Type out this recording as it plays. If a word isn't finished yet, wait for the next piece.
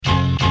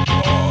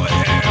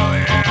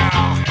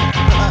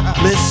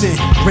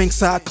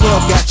Ringside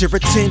Club got your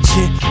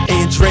attention.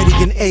 Andretti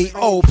and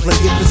AO play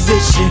your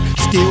position.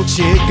 Skill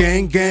cheer,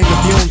 gang, gang.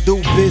 If you don't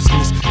do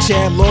business,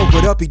 Chad Law,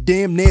 what up? He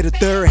damn near the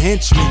third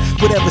henchman.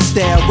 Whatever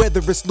style, whether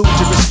it's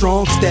lucha or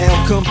strong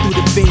style, come through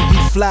the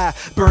venue, fly,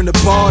 burn the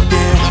bar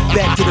down.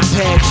 Back to the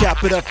pad,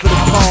 chop it up for the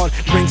pod.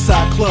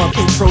 Ringside Club,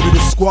 intro to the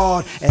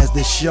squad as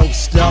the show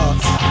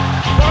starts.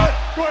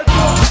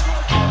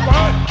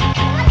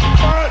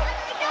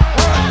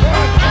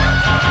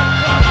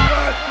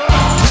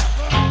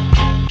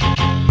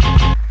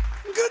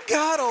 Good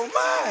God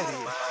Almighty,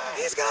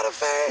 he's got a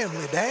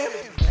family, damn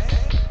it.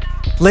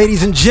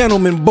 Ladies and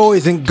gentlemen,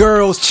 boys and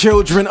girls,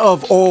 children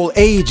of all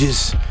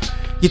ages,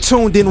 you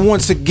tuned in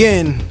once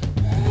again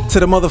to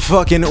the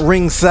motherfucking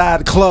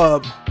Ringside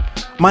Club.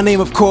 My name,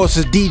 of course,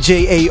 is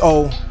DJ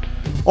AO.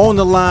 On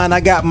the line, I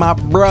got my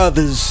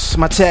brothers,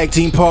 my tag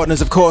team partners,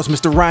 of course,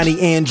 Mr. Ronnie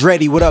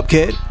Andretti. What up,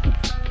 kid?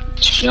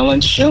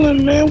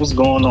 Chillin', man. What's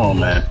going on,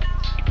 man?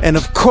 And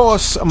of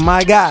course,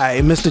 my guy,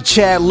 Mr.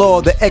 Chad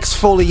Law, the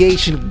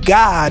exfoliation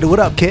god. What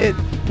up, kid?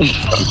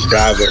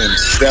 Godfather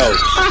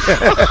himself.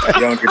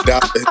 Young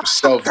Godfather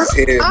himself is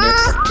here, man.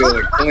 I'm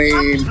feeling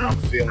clean. I'm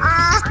feeling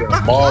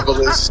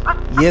marvelous.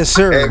 Yes,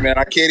 sir. Hey, man,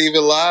 I can't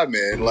even lie,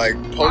 man. Like,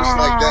 posts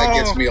like that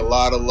gets me a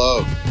lot of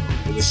love.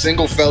 For the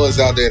single fellas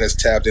out there that's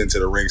tapped into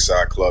the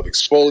Ringside Club,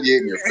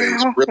 exfoliating your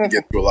face really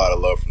gets you a lot of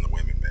love from the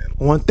women, man.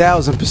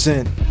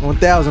 1,000%.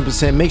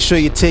 1,000%. Make sure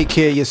you take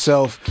care of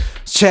yourself.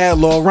 It's Chad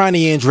Law,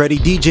 Ronnie Andretti,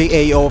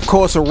 DJ AO. Of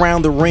course,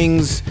 around the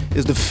rings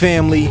is the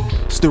family.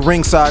 It's the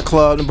Ringside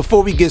Club. And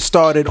before we get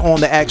started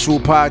on the actual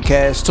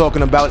podcast,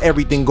 talking about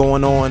everything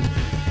going on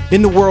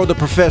in the world of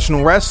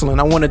professional wrestling,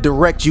 I want to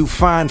direct you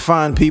fine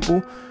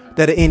people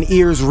that are in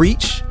ear's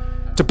reach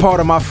to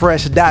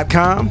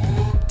partofmyfresh.com.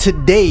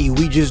 Today,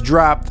 we just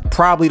dropped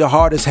probably the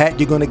hardest hat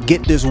you're going to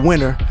get this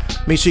winter.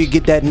 Make sure you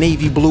get that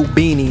navy blue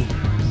beanie.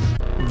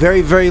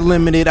 Very, very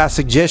limited. I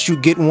suggest you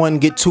get one,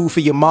 get two for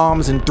your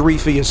moms and three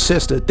for your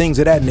sister. Things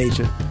of that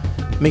nature.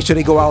 Make sure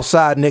they go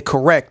outside and they're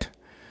correct.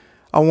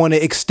 I want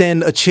to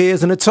extend a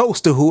cheers and a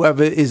toast to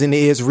whoever is in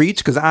ear's reach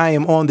because I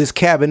am on this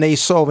Cabernet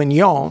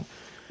Sauvignon.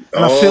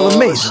 And I feel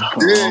amazing.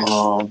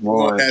 Oh,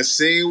 boy. On that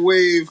same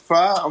wave,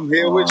 Pa. I'm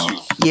here with you.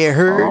 Yeah,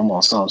 heard. I'm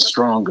on something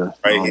stronger.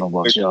 Right. I don't know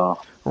about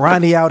y'all.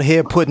 Ronnie out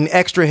here putting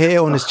extra hair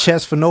on his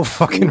chest for no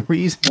fucking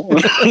reason.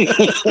 Man,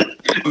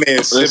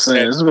 he's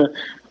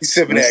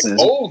sipping that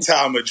old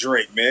timer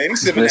drink, man.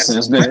 He's sipping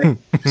it's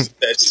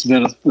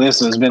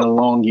been a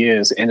long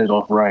year. It's ended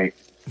off right.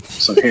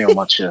 Some hair on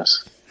my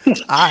chest. All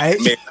right.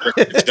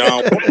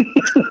 John.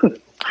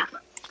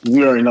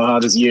 You already know how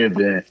this year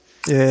been.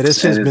 Yeah,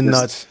 this has been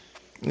nuts.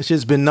 It's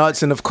just been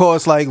nuts. And of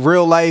course, like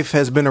real life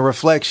has been a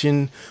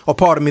reflection, or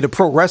pardon me, the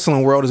pro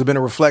wrestling world has been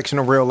a reflection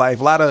of real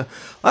life. A lot of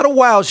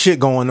wild shit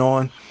going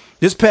on.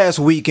 This past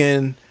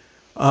weekend,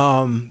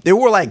 there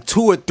were like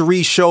 2 or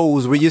 3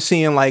 shows where you're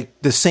seeing like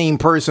the same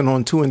person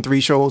on 2 and 3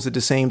 shows at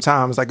the same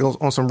time. It's like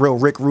on some real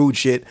Rick Rude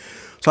shit.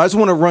 So I just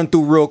want to run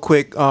through real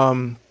quick.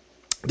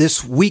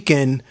 This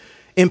weekend,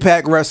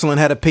 Impact Wrestling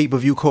had a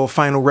pay-per-view called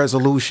Final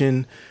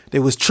Resolution.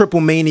 There was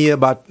Triple Mania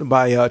by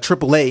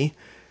AAA.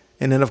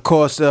 And then, of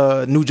course,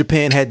 New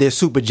Japan had their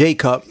Super J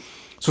Cup.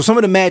 So some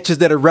of the matches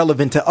that are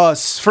relevant to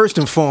us, first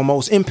and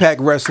foremost, Impact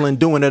Wrestling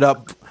doing it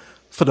up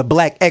for the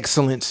Black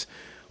Excellence.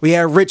 We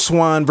had Rich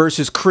Swann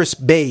versus Chris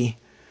Bey.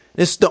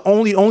 This is the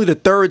only the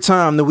third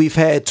time that we've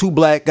had 2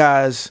 black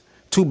guys,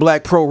 2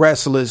 black pro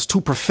wrestlers,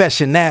 2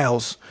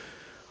 professionals,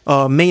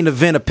 main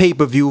event, a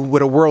pay-per-view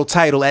with a world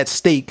title at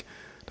stake.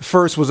 The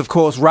first was, of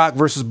course, Rock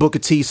versus Booker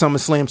T,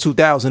 SummerSlam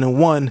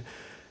 2001.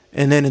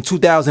 And then in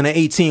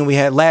 2018, we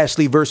had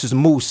Lashley versus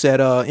Moose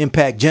at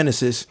Impact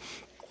Genesis.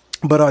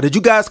 But did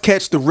you guys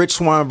catch the Rich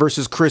Swann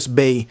versus Chris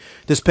Bey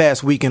this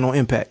past weekend on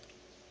Impact?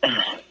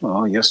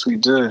 Oh, yes, we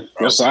did.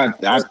 Yes, I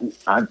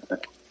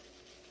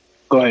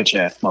Go ahead,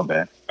 Chad. My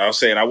bad. I was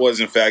saying I was,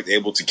 in fact,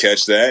 able to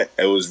catch that.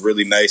 It was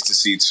really nice to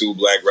see 2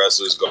 black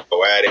wrestlers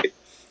go at it.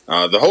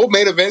 The whole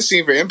main event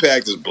scene for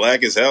Impact is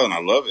black as hell, and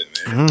I love it,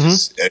 man.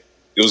 Mm-hmm.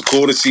 It was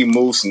cool to see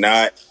Moose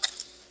not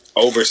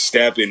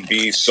overstep and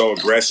be so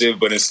aggressive,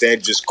 but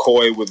instead just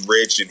coy with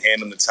Rich and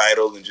hand him the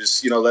title and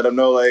just, let him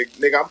know, like,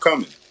 nigga, I'm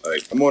coming.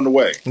 Like, I'm on the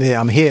way. Yeah,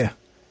 I'm here.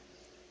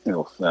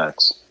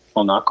 Facts.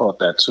 Oh, no, I caught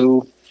that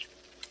too.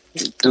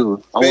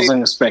 Dude, I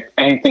wasn't expect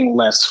anything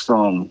less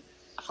from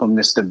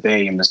Mr.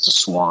 Bey and Mr.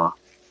 Swann.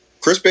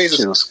 Chris Bey's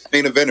a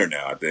main eventer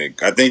now, I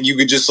think. I think you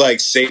could just,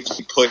 like,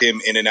 safely put him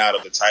in and out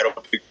of the title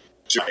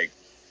picture. Like,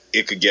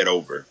 it could get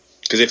over.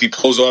 Because if he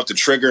pulls off the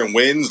trigger and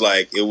wins,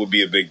 like, it would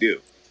be a big deal.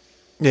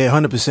 Yeah,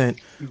 100%.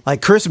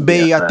 Like Chris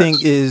Bey, I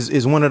think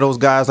is one of those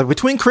guys. Like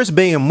between Chris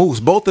Bey and Moose,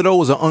 both of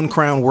those are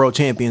uncrowned world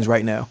champions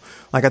right now.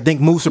 Like I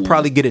think Moose will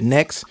probably get it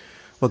next,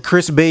 but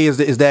Chris Bey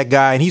is that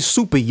guy, and he's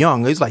super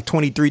young. He's like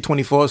 23,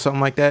 24, something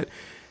like that.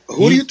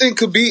 Who do you think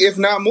could be if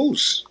not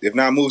Moose? If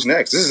not Moose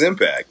next, this is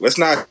Impact. Let's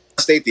not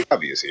state the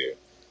obvious here.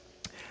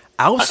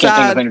 Outside, I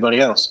can't think of anybody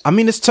else. I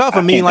mean, it's tough.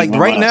 I mean, like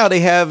right now they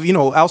have,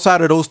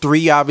 outside of those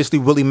 3, obviously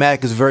Willie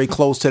Mack is very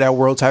close to that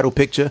world title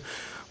picture.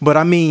 But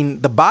I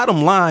mean, the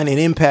bottom line in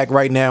Impact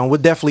right now, and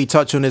we'll definitely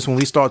touch on this when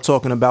we start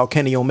talking about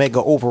Kenny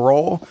Omega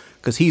overall,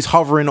 because he's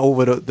hovering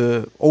over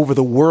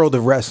the world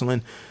of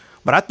wrestling.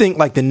 But I think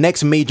like the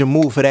next major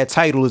move for that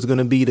title is going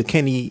to be the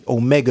Kenny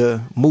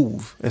Omega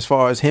move, as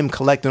far as him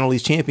collecting all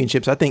these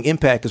championships. I think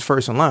Impact is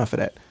first in line for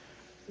that.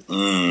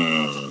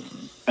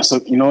 So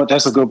you know what?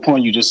 That's a good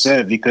point you just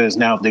said, because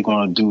now if they're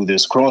going to do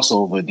this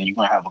crossover, then you're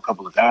going to have a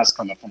couple of guys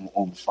coming from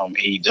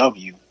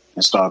AEW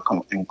and start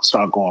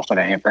going for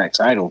that Impact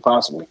title,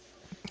 possibly.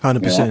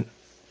 100%.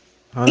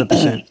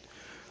 100%.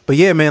 But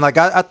yeah, man, like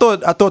I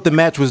thought the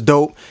match was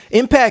dope.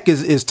 Impact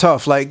is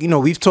tough. Like, you know,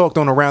 we've talked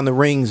on Around the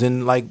Rings,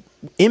 and like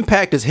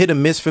Impact is hit or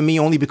miss for me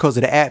only because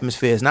of the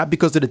atmosphere. It's not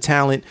because of the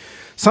talent.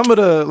 Some of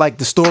the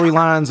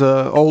storylines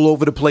are all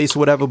over the place or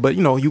whatever, but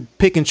you know, you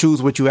pick and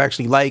choose what you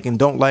actually like and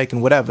don't like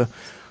and whatever.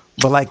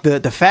 But like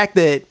the fact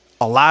that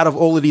a lot of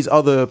all of these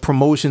other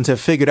promotions have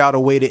figured out a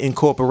way to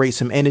incorporate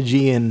some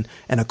energy and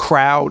a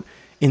crowd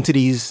into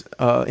these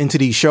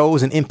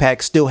shows, and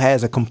Impact still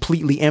has a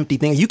completely empty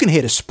thing. You can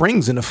hear the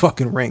springs in the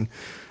fucking ring.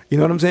 You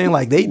know what I'm saying?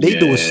 Like they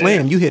do a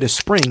slam, you hear the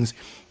springs.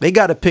 They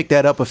got to pick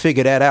that up or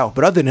figure that out.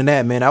 But other than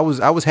that, man, I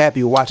was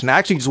happy with watching. I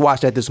actually just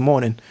watched that this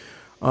morning.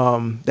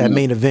 That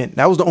main event.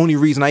 That was the only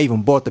reason I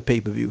even bought the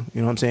pay-per-view.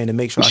 You know what I'm saying? To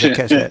make sure I could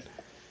catch that.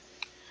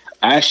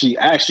 I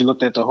actually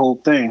looked at the whole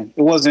thing.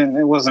 It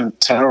wasn't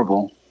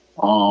terrible.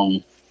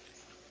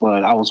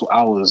 But I was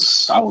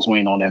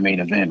waiting on that main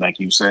event, like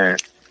you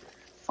said.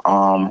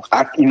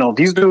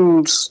 These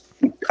dudes,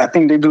 I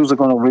think the dudes are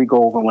going to really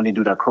go over when they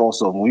do that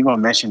crossover. We're going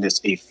to mention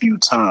this a few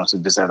times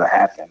if this ever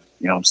happened.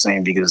 You know what I'm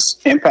saying? Because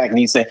Impact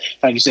needs that.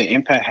 Like you said,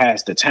 Impact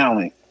has the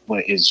talent,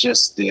 but it's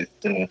just the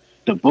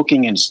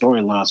booking and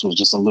storylines was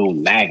just a little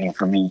lagging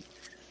for me,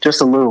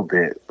 just a little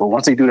bit. But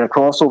once they do that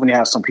crossover and they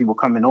have some people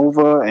coming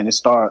over and they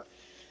start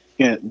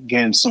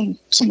getting some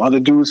other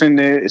dudes in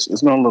there, it's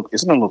gonna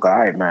look all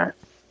right, man.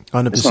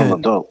 100%. It's gonna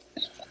look dope.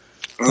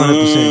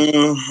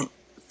 100%.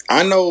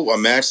 I know a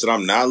match that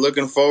I'm not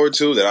looking forward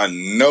to that I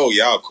know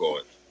y'all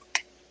caught.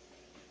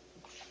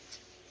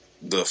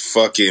 The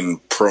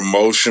fucking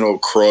promotional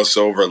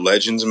crossover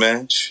Legends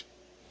match.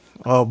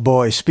 Oh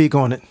boy, speak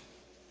on it.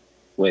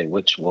 Wait,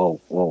 what is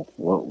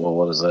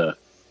that?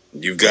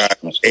 You got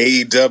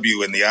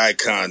AEW and the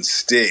Icon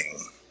Sting.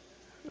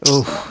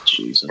 Oh,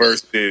 Jesus.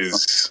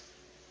 Versus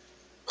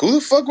who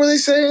the fuck were they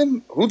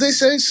saying? Who'd they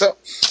say?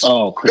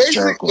 Chris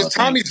Jericho. Was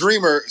Tommy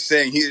Dreamer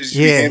saying he should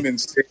be him and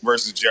Sting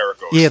versus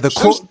Jericho? Yeah,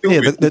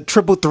 the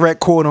triple threat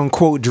quote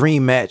unquote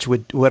dream match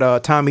with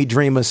Tommy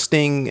Dreamer,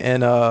 Sting,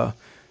 and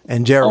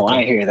Jericho. Oh, I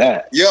didn't hear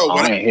that.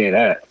 I didn't hear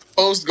that.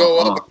 Post go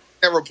up.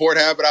 That report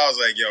happened. I was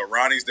like, yo,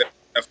 Ronnie's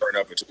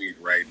putting up a tweet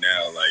right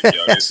now. Like,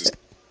 yo, this is.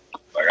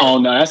 Like,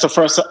 no, that's the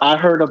first I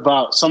heard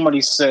about.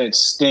 Somebody said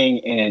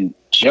Sting and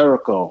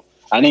Jericho.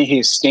 I didn't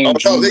hear Sting,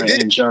 Dreamer,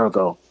 and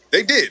Jericho.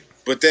 They did.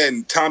 But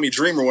then Tommy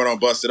Dreamer went on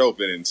Busted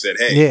Open and said,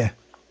 hey,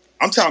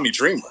 I'm Tommy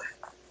Dreamer.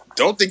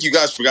 Don't think you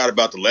guys forgot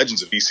about the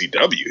legends of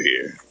ECW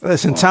here.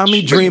 Listen,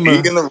 Tommy Dreamer.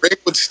 Being in the ring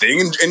with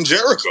Sting and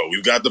Jericho.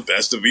 We've got the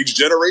best of each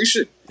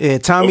generation. Yeah,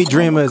 Tommy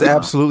Dreamer has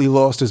absolutely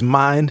lost his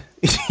mind.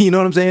 You know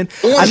what I'm saying?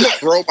 Throw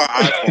my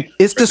iPhone.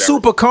 It's the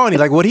super carny.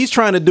 Like, what he's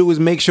trying to do is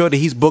make sure that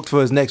he's booked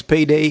for his next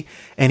payday,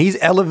 and he's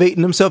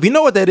elevating himself. You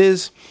know what that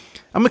is?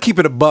 I'm going to keep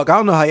it a buck. I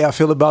don't know how y'all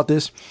feel about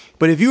this,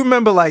 but if you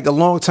remember, like, a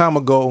long time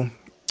ago,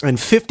 and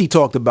 50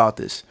 talked about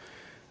this,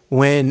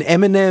 when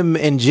Eminem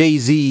and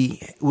Jay-Z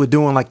were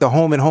doing like the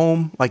home and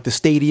home, like the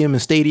stadium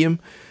and stadium,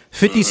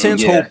 50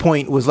 Cent's whole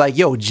point was like,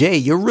 yo, Jay,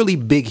 you're really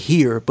big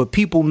here, but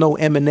people know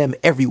Eminem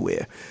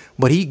everywhere.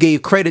 But he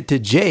gave credit to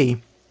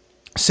Jay,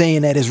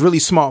 saying that it's really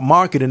smart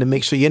marketing to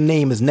make sure your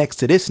name is next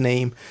to this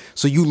name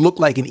so you look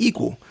like an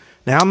equal.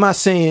 Now, I'm not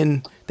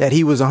saying that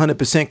he was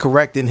 100%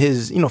 correct in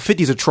his,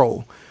 50's a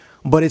troll.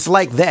 But it's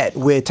like that,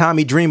 where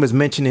Tommy Dreamer's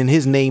mentioning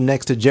his name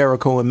next to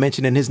Jericho and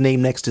mentioning his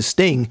name next to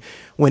Sting,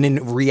 when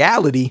in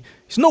reality,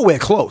 he's nowhere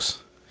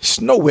close. He's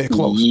nowhere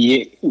close.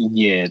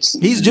 Yeah.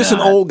 He's just an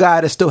old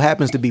guy that still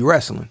happens to be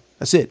wrestling.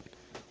 That's it.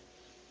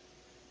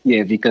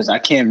 Yeah, because I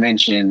can't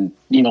mention,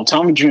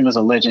 Tommy Dreamer's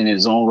a legend in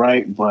his own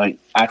right, but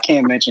I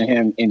can't mention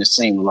him in the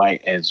same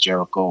light as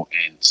Jericho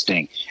and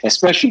Sting,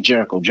 especially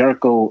Jericho.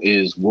 Jericho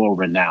is world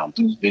renowned.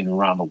 He's been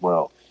around the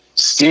world.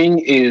 Sting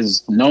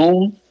is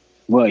known,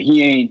 but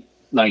he ain't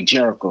like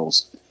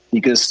Jericho's,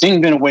 because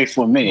Sting been away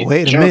for a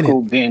minute.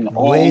 Jericho been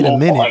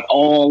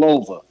all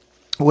over.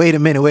 Wait a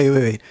minute.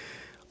 Wait.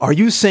 Are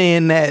you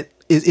saying that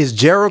is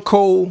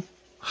Jericho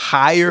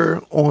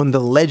higher on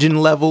the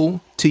legend level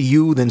to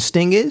you than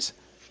Sting is?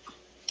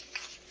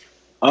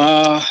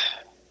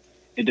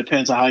 It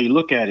depends on how you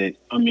look at it.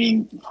 I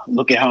mean,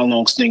 look at how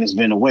long Sting has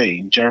been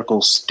away.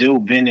 Jericho's still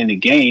been in the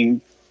game.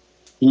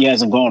 He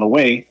hasn't gone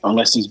away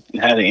unless he's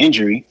had an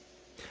injury.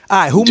 All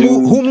right,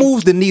 who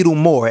moves the needle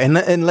more?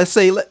 And let's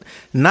say,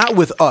 not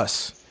with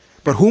us,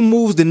 but who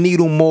moves the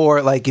needle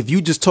more? Like, if you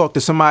just talk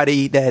to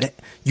somebody that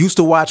used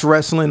to watch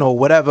wrestling or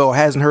whatever, or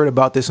hasn't heard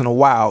about this in a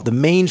while, the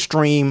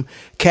mainstream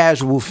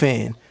casual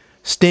fan,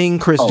 Sting,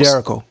 Chris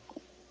Jericho.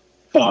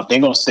 They're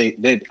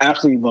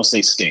absolutely gonna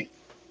say Sting.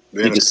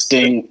 Because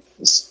Sting.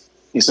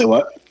 You say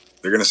what?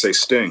 They're gonna say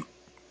Sting.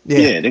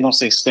 Yeah, they're gonna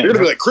say Sting. They're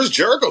gonna be like, Chris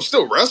Jericho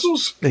still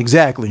wrestles.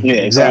 Exactly. Yeah,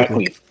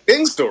 exactly.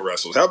 Sting still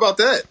wrestles. How about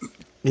that?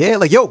 Yeah,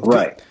 like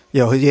right.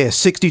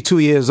 62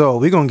 years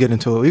old. We're gonna get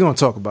into it. We're gonna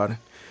talk about it.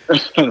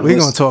 We're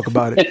gonna talk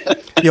about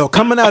it.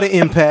 Coming out of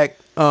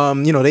Impact,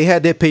 they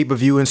had their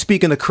pay-per-view, and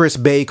speaking of Chris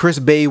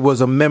Bey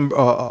was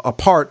a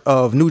part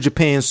of New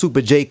Japan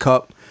Super J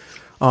Cup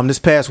this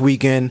past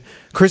weekend.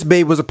 Chris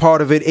Bey was a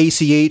part of it.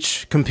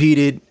 ACH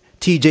competed.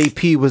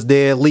 TJP was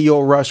there.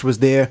 Leo Rush was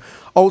there.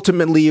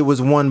 Ultimately, it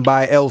was won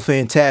by El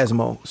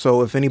Phantasmo.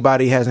 So if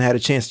anybody hasn't had a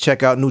chance to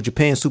check out New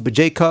Japan Super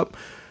J Cup,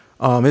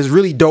 it's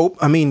really dope.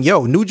 I mean,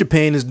 New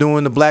Japan is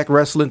doing the black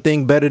wrestling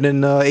thing better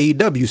than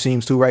AEW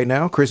seems to right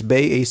now. Chris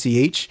Bey, ACH,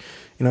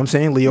 you know what I'm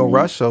saying? Leo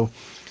Rush. So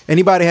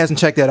anybody hasn't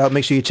checked that out,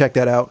 make sure you check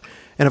that out.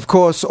 And of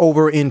course,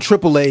 over in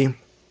AAA,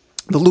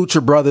 the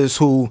Lucha Brothers,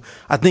 who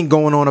I think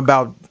going on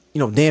about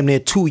damn near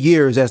 2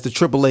 years as the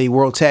AAA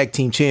World Tag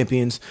Team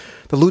Champions.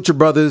 The Lucha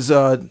Brothers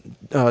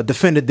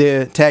defended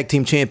their tag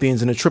team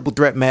champions in a triple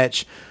threat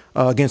match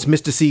against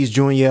Mr. C's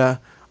Jr.,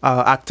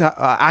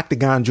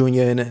 Octagon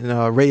Jr.,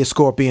 and Rey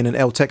Scorpion and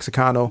El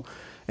Texicano.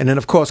 And then,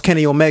 of course,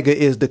 Kenny Omega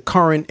is the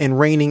current and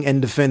reigning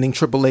and defending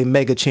AAA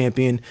Mega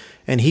Champion,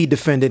 and he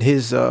defended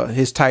his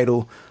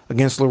title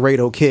against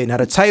Laredo Kid. Now,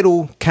 the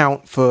title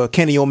count for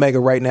Kenny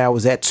Omega right now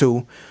is at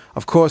 2.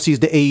 Of course, he's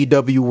the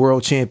AEW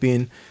World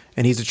Champion,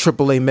 and he's a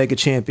AAA Mega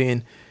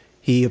Champion.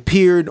 He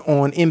appeared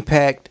on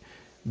Impact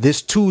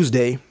this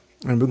Tuesday,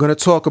 and we're going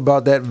to talk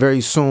about that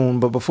very soon.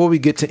 But before we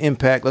get to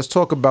Impact, let's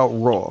talk about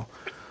Raw.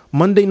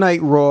 Monday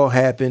Night Raw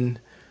happened.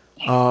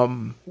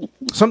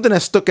 Something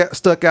that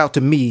stuck out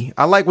to me.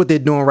 I like what they're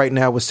doing right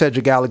now with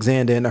Cedric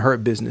Alexander and the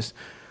Hurt Business.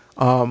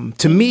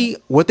 To me,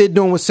 what they're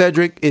doing with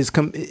Cedric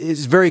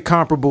is very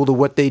comparable to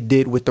what they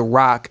did with The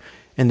Rock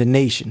and The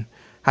Nation.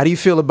 How do you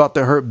feel about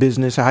the Hurt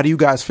Business? How do you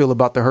guys feel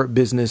about the Hurt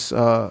Business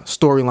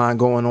storyline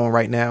going on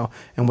right now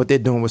and what they're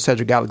doing with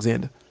Cedric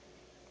Alexander?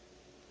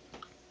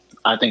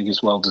 I think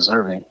he's well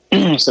deserving.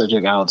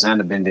 Cedric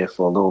Alexander been there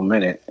for a little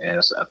minute,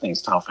 and I think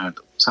it's time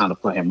to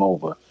put him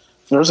over.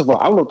 First of all,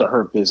 I love the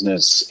Hurt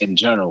Business in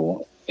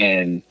general,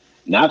 and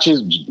not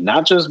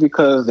just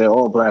because they're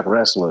all black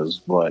wrestlers,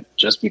 but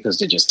just because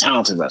they're just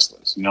talented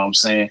wrestlers. You know what I'm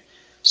saying?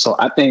 So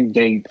I think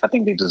they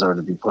deserve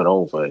to be put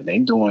over. They're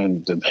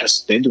doing the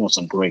best. They're doing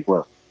some great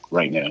work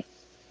right now.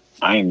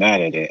 I ain't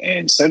mad at it.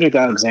 And Cedric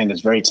Alexander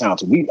is very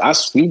talented. We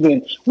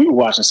were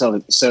watching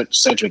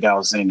Cedric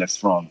Alexander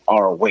from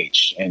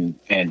ROH, and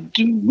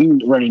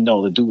we already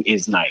know the dude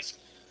is nice.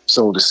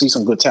 So to see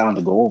some good talent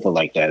to go over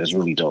like that is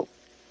really dope.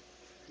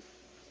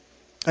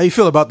 How you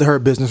feel about the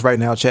Hurt Business right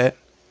now, Chad?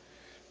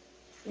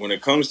 When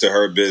it comes to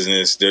Hurt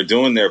Business, they're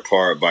doing their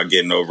part by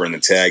getting over in the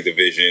tag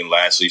division.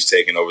 Lashley's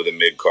taking over the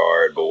mid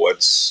card, but where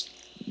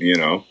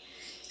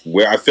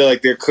I feel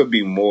like there could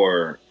be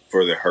more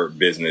for the Hurt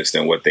Business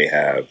than what they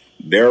have.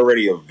 They're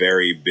already a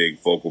very big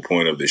focal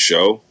point of the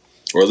show,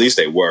 or at least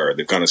they were.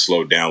 They've kind of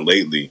slowed down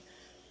lately,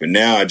 but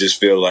now I just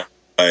feel like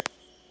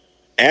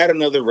add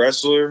another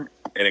wrestler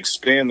and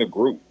expand the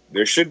group.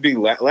 There should be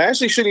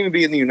Lashley shouldn't even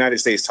be in the United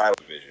States title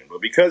division.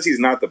 But because he's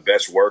not the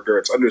best worker,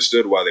 it's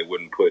understood why they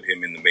wouldn't put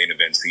him in the main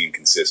event scene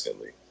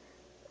consistently.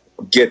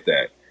 Get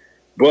that.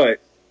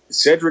 But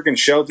Cedric and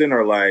Shelton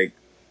are like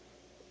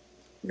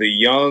the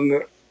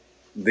young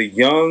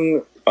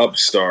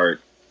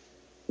upstart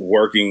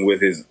working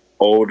with his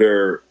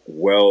older,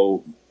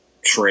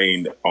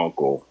 well-trained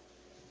uncle.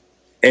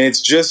 And it's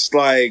just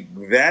like,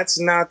 that's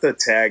not the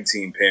tag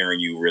team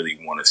pairing you really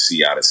want to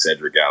see out of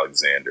Cedric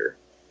Alexander.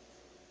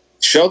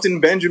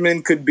 Shelton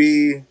Benjamin could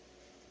be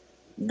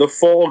the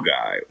fall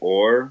guy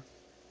or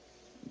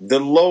the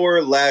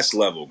lower last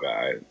level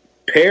guy.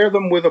 Pair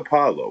them with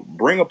Apollo.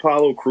 Bring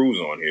Apollo Crews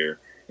on here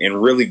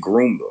and really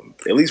groom them.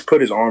 At least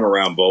put his arm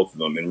around both of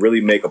them and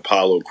really make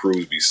Apollo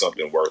Crews be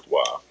something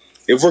worthwhile.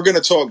 If we're going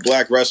to talk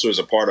black wrestlers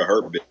a part of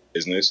Hurt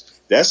Business,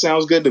 that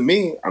sounds good to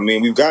me. I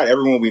mean, we've got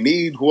everyone we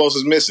need. Who else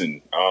is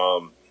missing?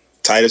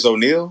 Titus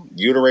O'Neil?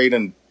 Uterate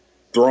and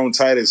thrown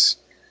Titus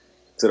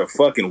to the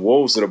fucking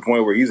wolves to the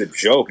point where he's a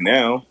joke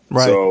now.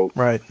 Right, so,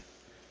 right.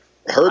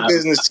 Hurt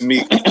Business to me,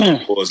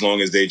 as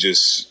long as they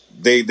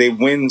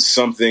win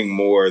something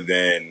more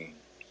than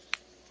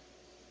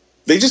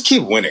they just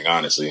keep winning.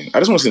 Honestly, I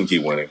just want to see them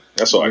keep winning.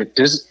 That's all.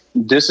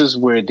 This is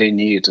where they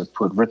need to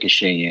put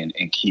Ricochet in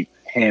and keep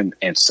him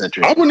and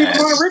Cedric. I wouldn't even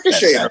mind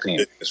Ricochet.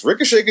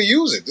 Ricochet could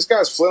use it. This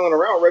guy's flailing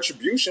around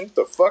Retribution. What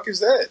the fuck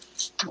is that?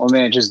 My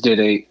man just did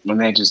a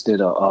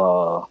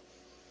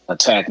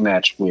tag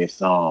match with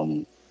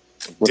Dana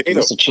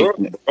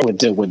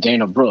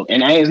Brooke,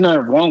 and there's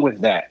nothing wrong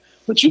with that.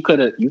 But you could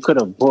have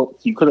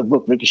booked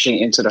Ricochet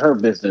into the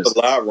Hurt Business. There's a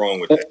lot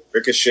wrong with that.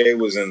 Ricochet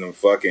was in the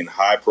fucking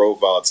high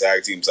profile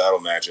tag team title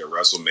match at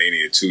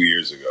WrestleMania 2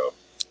 years ago,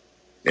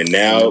 and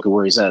now look at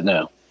where he's at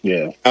now.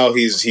 Yeah, now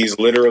he's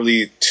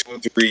literally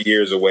 2-3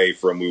 years away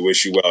from "We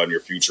wish you well in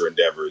your future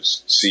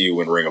endeavors. See you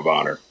in Ring of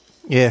Honor."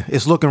 Yeah,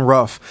 it's looking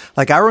rough.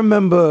 Like I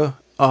remember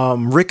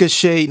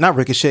Ricochet.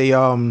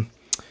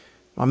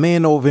 My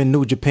man over in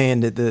New Japan,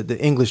 the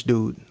English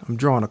dude. I'm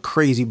drawing a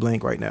crazy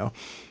blank right now.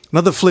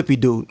 Another flippy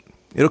dude.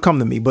 It'll come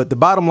to me. But the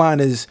bottom line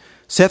is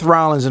Seth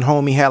Rollins and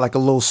homie had like a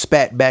little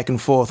spat back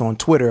and forth on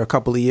Twitter a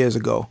couple of years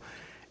ago.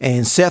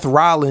 And Seth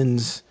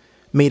Rollins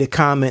made a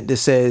comment that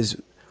says,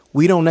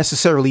 we don't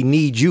necessarily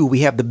need you.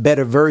 We have the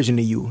better version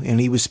of you. And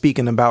he was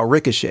speaking about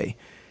Ricochet.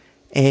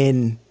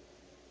 And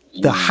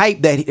the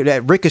hype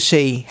that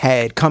Ricochet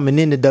had coming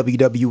into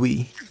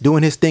WWE,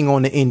 doing his thing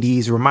on the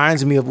indies,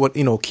 reminds me of what,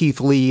 Keith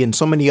Lee and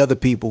so many other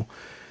people,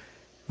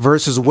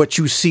 versus what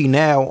you see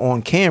now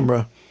on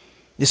camera.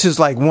 This is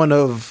like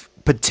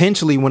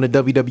potentially one of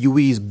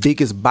WWE's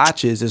biggest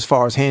botches as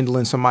far as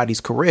handling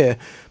somebody's career,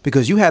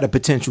 because you had a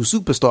potential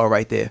superstar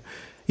right there.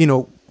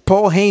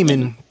 Paul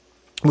Heyman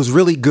was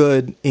really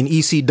good in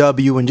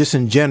ECW and just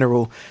in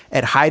general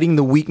at hiding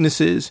the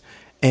weaknesses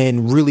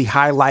and really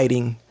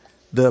highlighting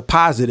the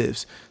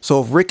positives.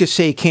 So if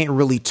Ricochet can't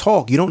really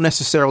talk, you don't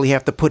necessarily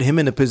have to put him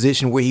in a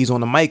position where he's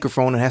on the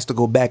microphone and has to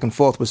go back and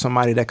forth with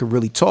somebody that could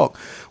really talk.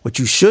 What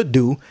you should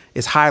do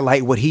is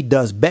highlight what he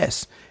does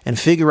best and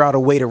figure out a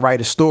way to write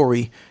a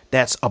story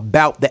that's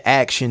about the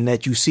action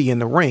that you see in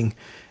the ring.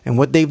 And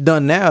what they've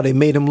done now, they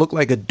made him look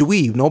like a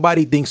dweeb.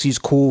 Nobody thinks he's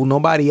cool.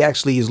 Nobody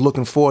actually is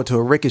looking forward to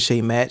a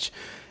Ricochet match.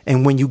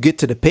 And when you get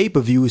to the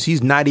pay-per-views,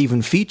 he's not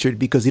even featured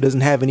because he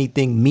doesn't have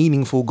anything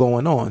meaningful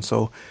going on.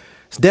 So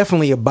it's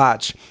definitely a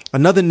botch.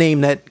 Another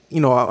name that,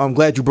 I'm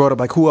glad you brought up,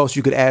 like who else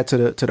you could add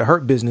to the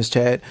Hurt Business,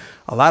 Chad.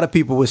 A lot of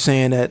people were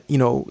saying that,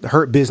 the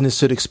Hurt Business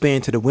should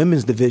expand to the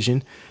women's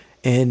division,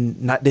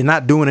 and they're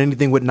not doing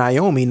anything with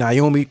Naomi.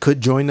 Naomi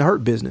could join the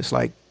Hurt Business.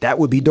 Like, that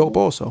would be dope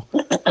also.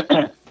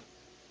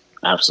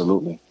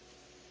 Absolutely.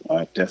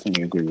 I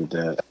definitely agree with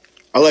that.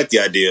 I like the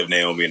idea of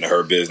Naomi in the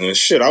Hurt Business.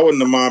 Shit, I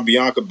wouldn't have mind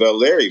Bianca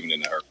Belair even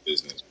in the Hurt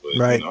Business. But,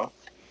 right.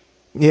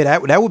 Yeah,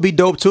 that would be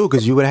dope too,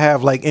 because you would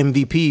have like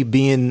MVP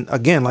being,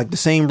 again, like the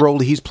same role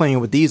that he's playing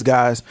with these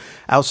guys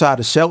outside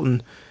of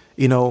Shelton,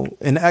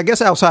 and I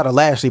guess outside of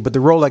Lashley, but the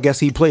role I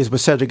guess he plays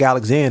with Cedric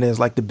Alexander is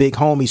like the big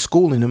homie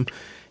schooling him.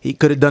 He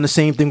could have done the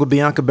same thing with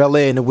Bianca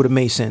Belair and it would have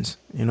made sense.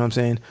 You know what I'm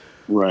saying?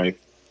 Right.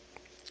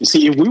 You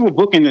see, if we were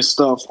booking this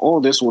stuff,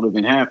 all this would have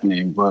been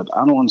happening, but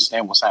I don't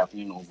understand what's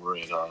happening over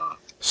at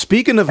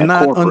Speaking of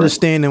not corporate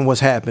understanding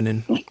what's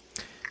happening,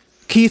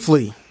 Keith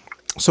Lee.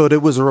 So there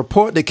was a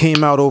report that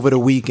came out over the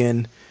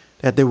weekend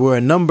that there were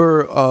a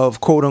number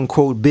of quote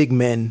unquote big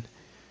men,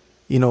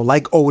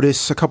 like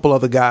Otis, a couple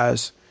other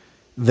guys,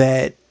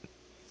 that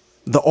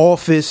the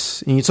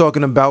office, and you're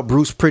talking about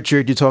Bruce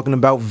Pritchard, you're talking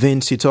about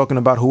Vince, you're talking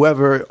about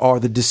whoever are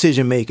the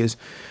decision makers.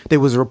 There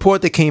was a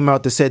report that came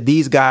out that said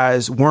these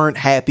guys weren't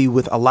happy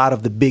with a lot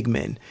of the big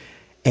men.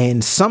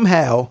 And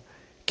somehow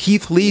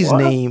Keith Lee's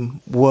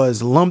name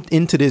was lumped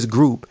into this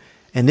group.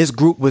 And this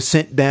group was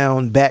sent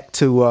down back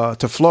to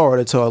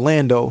Florida, to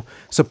Orlando,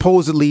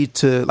 supposedly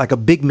to like a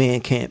big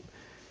man camp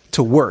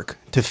to work,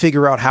 to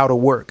figure out how to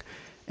work.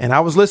 And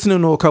I was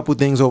listening to a couple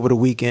things over the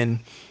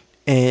weekend,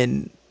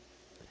 and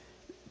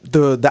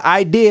the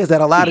idea is that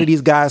a lot of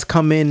these guys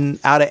come in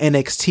out of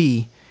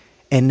NXT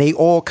and they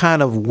all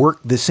kind of work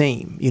the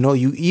same. You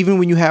even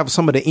when you have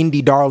some of the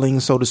indie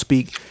darlings, so to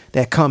speak,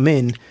 that come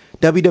in,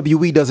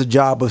 WWE does a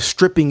job of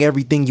stripping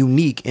everything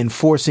unique and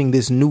forcing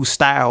this new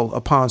style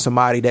upon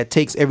somebody that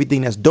takes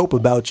everything that's dope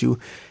about you,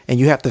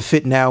 and you have to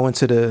fit now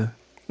into the,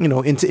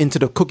 into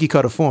the cookie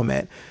cutter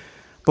format.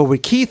 But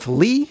with Keith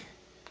Lee,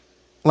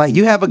 like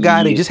you have a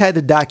guy that just had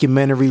the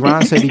documentary.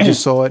 Ron said he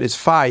just saw it. It's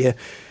fire.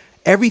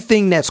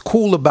 Everything that's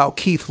cool about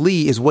Keith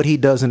Lee is what he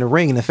does in the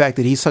ring, and the fact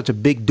that he's such a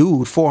big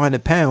dude,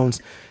 400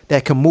 pounds,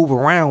 that can move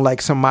around like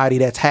somebody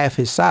that's half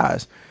his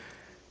size.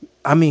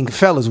 I mean,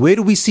 fellas, where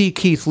do we see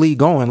Keith Lee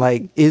going?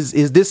 Like, is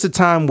this a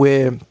time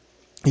where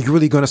you're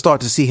really going to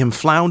start to see him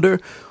flounder,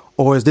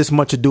 or is this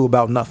much ado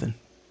about nothing?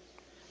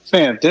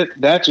 Fam,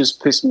 that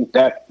just pissed me.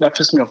 That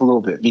pissed me off a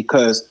little bit,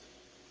 because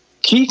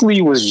Keith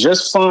Lee was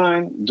just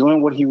fine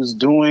doing what he was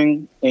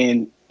doing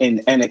in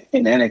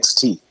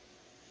NXT.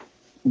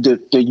 The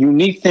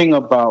unique thing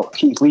about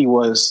Keith Lee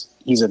was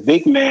he's a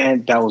big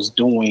man that was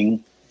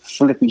doing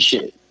flippy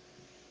shit,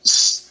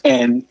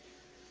 and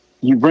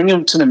you bring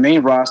him to the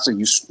main roster.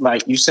 You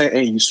say,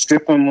 hey, you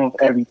strip him of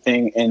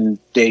everything, and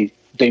they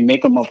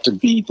make him up to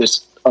be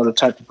this other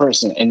type of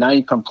person. And now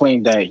you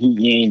complain that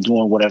he ain't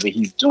doing whatever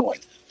he's doing.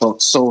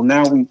 So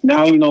now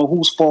you know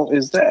whose fault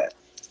is that,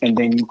 and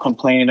then you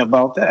complain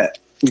about that.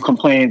 You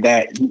complain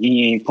that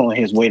he ain't pulling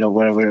his weight or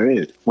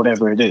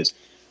whatever it is.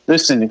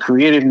 Listen, the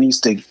creative needs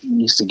to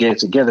get it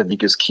together,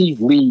 because Keith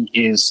Lee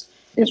is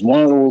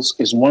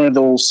one of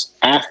those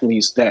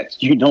athletes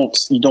that you don't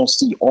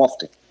see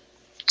often.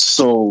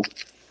 So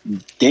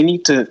they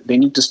need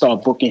to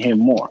start booking him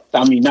more.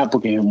 I mean, not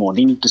booking him more.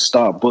 They need to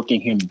start booking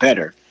him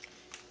better.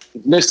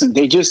 Listen,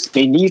 they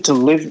need to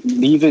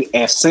leave it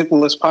as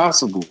simple as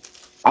possible.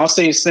 I'll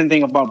say the same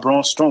thing about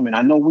Braun Strowman.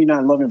 I know we're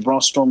not loving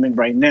Braun Strowman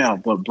right now,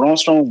 but Braun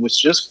Strowman was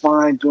just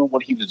fine doing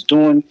what he was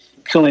doing,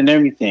 killing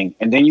everything.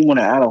 And then you want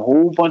to add a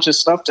whole bunch of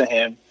stuff to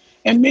him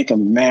and make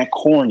him mad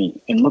corny.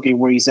 And look at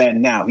where he's at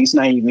now. He's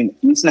not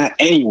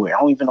anywhere. I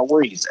don't even know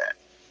where he's at.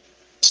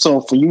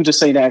 So for you to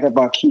say that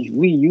about Keith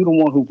Lee, you the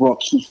one who brought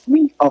Keith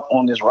Lee up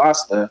on this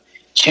roster,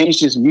 changed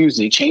his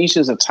music, changed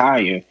his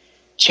attire,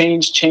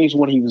 changed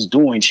what he was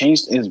doing,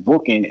 changed his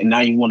booking, and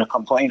now you want to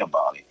complain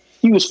about it.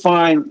 He was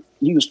fine.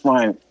 He was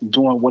fine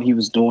doing what he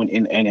was doing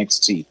in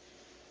NXT,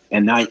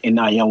 and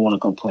now y'all want to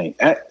complain.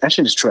 That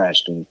shit is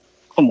trash, dude.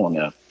 Come on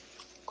now,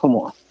 come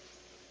on.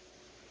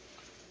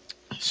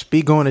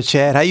 Speak on the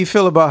chat. How you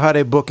feel about how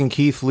they're booking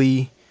Keith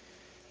Lee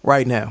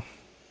right now?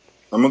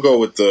 I'm going to go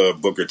with the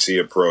Booker T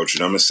approach,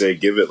 and I'm going to say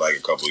give it like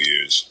a couple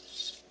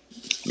years.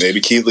 Maybe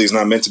Keith Lee's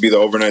not meant to be the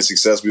overnight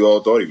success we all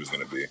thought he was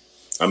going to be.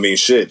 I mean,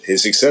 shit,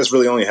 his success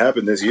really only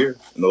happened this year,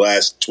 in the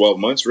last 12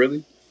 months,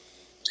 really.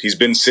 He's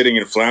been sitting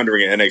and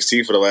floundering in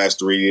NXT for the last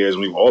 3 years,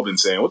 and we've all been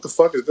saying, what the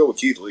fuck is good with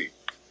Keith Lee?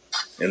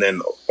 And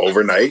then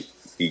overnight,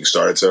 he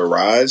started to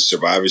rise.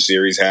 Survivor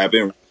Series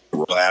happened,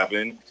 Royal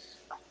happened,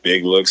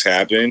 big looks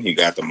happened. He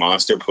got the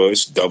monster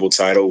push, double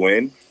title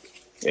win.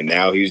 And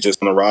now he's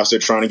just on the roster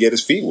trying to get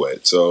his feet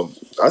wet. So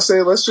I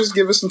say let's just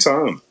give it some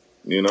time,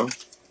 you know?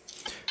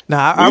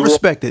 Nah, I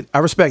respect it. I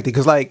respect it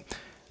because, like,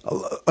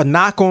 a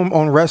knock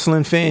on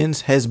wrestling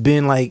fans has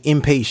been, like,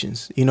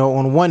 impatience. You know,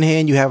 on one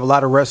hand, you have a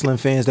lot of wrestling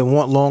fans that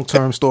want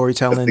long-term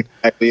storytelling.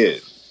 That's exactly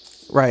it.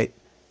 Right.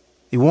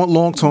 They want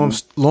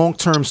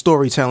long-term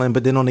storytelling,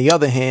 but then on the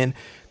other hand,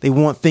 they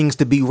want things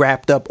to be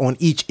wrapped up on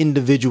each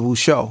individual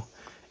show.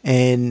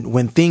 And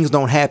when things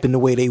don't happen the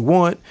way they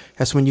want,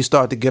 that's when you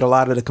start to get a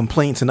lot of the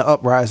complaints and the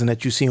uprising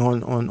that you see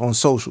on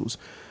socials.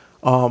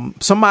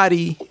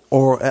 Somebody,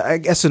 or I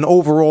guess an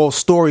overall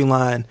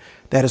storyline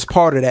that is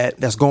part of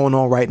that's going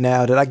on right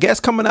now, that I guess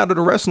coming out of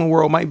the wrestling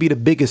world might be the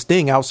biggest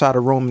thing outside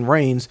of Roman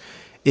Reigns,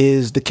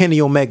 is the Kenny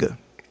Omega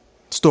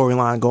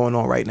storyline going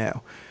on right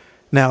now.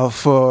 Now,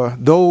 for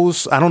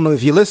those, I don't know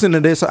if you listen to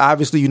this,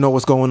 obviously you know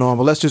what's going on,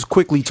 but let's just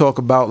quickly talk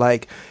about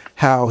like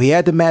how he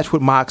had the match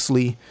with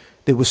Moxley.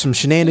 There was some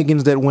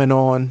shenanigans that went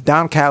on.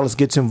 Don Callis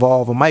gets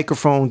involved. A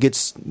microphone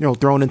gets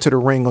thrown into the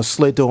ring or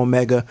slid to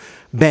Omega.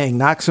 Bang,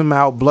 knocks him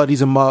out,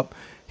 bloodies him up,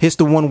 hits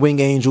the One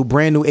Wing Angel,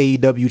 brand new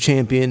AEW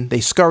champion.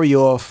 They scurry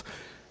off.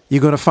 You're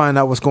going to find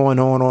out what's going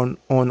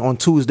on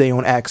Tuesday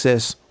on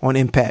Access on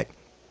Impact.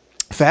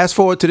 Fast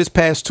forward to this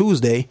past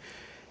Tuesday,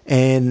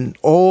 and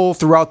all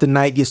throughout the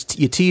night,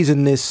 you're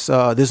teasing this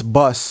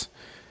bus,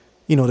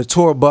 the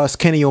tour bus,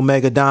 Kenny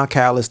Omega, Don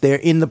Callis. They're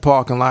in the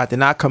parking lot. They're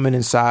not coming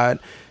inside.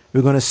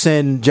 We're going to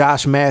send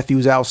Josh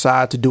Matthews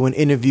outside to do an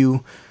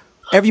interview.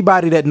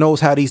 Everybody that knows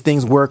how these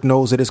things work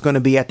knows that it's going to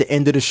be at the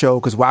end of the show,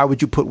 because why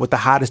would you put what the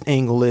hottest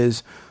angle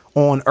is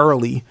on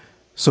early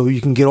so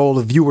you can get all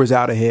the viewers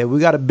out of here? We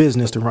got a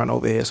business to run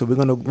over here. So we're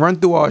going to run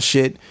through our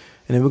shit,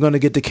 and then we're going to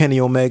get to Kenny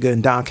Omega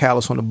and Don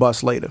Callis on the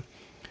bus later.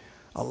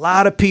 A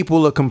lot of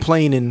people are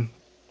complaining.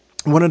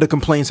 One of the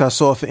complaints I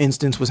saw, for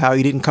instance, was how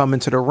he didn't come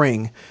into the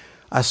ring.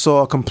 I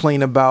saw a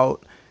complaint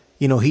about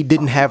he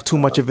didn't have too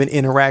much of an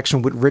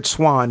interaction with Rich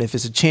Swann. If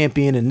it's a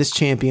champion and this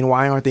champion,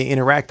 why aren't they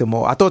interacting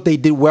more? I thought they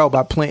did well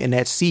by planting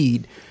that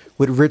seed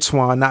with Rich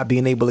Swann not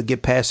being able to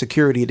get past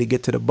security to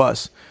get to the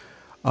bus.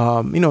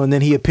 And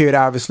then he appeared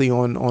obviously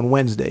on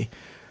Wednesday.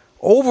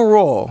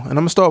 Overall, and I'm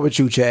going to start with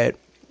you, Chad,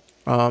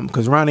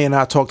 because Ronnie and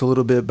I talked a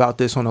little bit about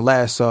this on the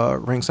last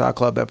Ringside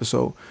Club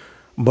episode.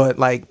 But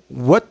like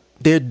what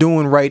they're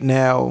doing right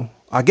now,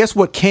 I guess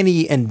what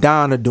Kenny and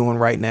Don are doing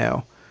right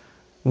now,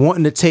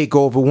 wanting to take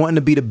over, wanting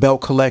to be the belt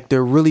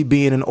collector, really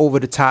being an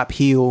over-the-top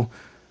heel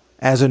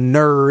as a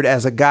nerd,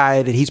 as a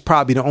guy that he's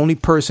probably the only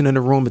person in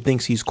the room that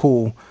thinks he's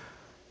cool.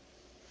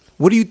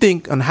 What do you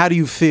think, and how do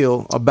you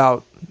feel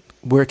about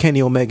where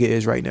Kenny Omega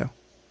is right now?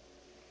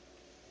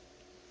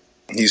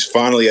 He's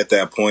finally at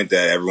that point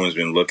that everyone's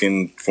been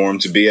looking for him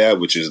to be at,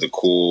 which is the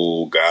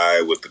cool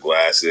guy with the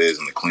glasses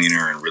and the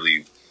cleaner, and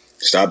really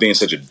stop being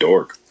such a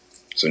dork.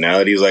 So now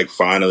that he's like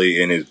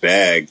finally in his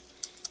bag,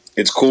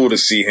 it's cool to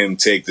see him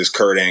take this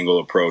Kurt Angle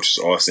approach,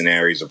 this Austin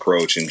Aries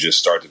approach, and just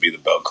start to be the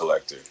belt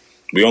collector.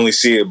 We only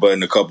see it but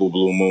in a couple of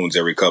blue moons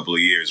every couple of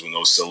years when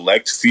those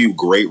select few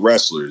great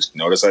wrestlers,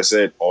 notice I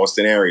said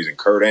Austin Aries and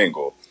Kurt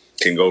Angle,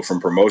 can go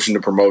from promotion to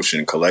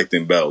promotion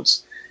collecting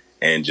belts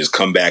and just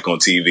come back on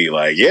TV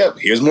like, yep,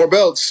 here's more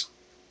belts.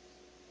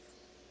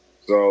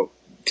 So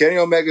Kenny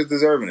Omega's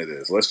deserving of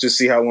this. Let's just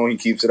see how long he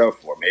keeps it up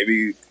for.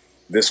 Maybe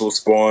this will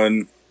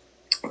spawn...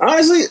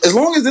 Honestly, as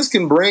long as this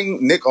can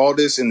bring Nick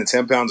Aldis and the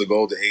 10 pounds of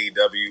gold to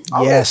AEW,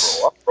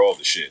 I'll throw all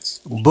the shits.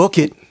 Book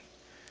it.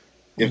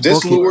 If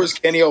this lures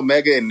Kenny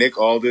Omega and Nick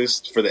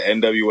Aldis for the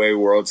NWA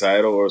World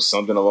Title or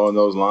something along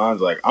those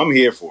lines, like, I'm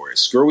here for it.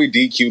 Screwy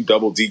DQ,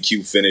 double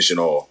DQ finish and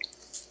all.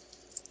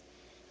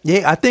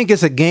 Yeah, I think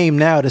it's a game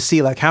now to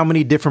see like how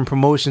many different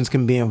promotions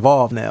can be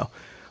involved now.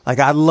 Like,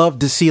 I'd love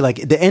to see like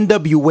the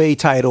NWA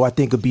title. I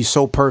think would be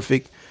so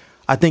perfect.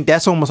 I think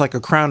that's almost like a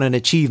crowning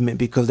achievement,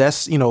 because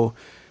that's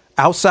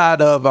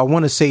outside of, I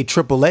want to say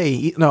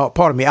AAA,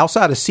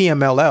 outside of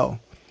CMLL,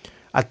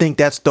 I think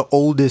that's the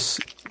oldest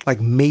like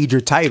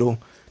major title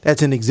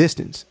that's in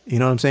existence. You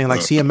know what I'm saying? Like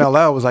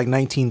CMLL was like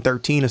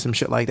 1913 or some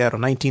shit like that, or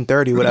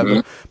 1930, whatever.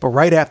 Mm-hmm. But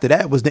right after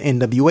that was the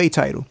NWA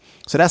title.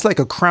 So that's like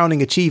a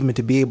crowning achievement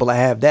to be able to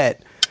have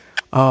that.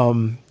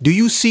 Do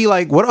you see,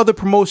 like, what other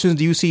promotions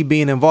do you see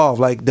being involved?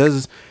 Like,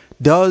 does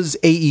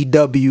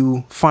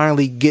AEW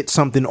finally get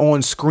something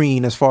on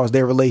screen as far as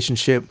their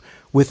relationship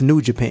with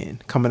New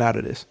Japan coming out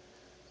of this?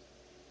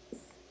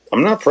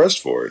 I'm not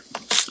pressed for it.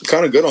 I'm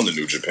kind of good on the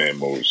New Japan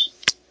moves.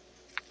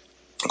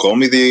 Call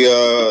me the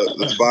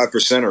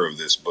 5%er of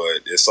this, but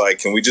it's like,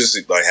 can we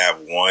just like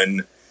have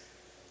one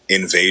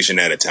invasion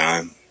at a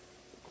time?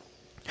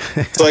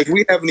 It's like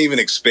we haven't even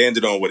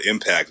expanded on what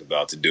Impact's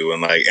about to do,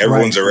 and like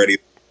everyone's already,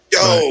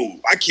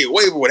 I can't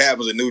wait for what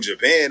happens in New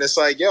Japan. It's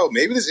like,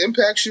 maybe this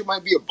Impact shit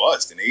might be a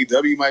bust, and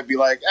AEW might be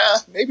like,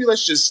 maybe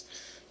let's just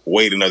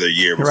wait another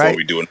year before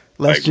we do it.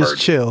 Let's just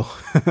chill.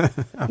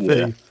 I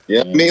feel you.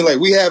 Yeah, I mean, like,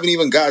 we haven't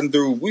even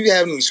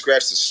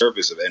scratched the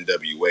surface of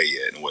NWA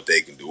yet and what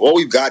they can do. All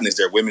we've gotten is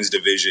their women's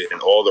division and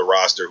all the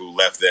roster who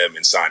left them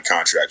and signed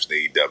contracts with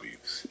AEW.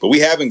 But we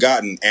haven't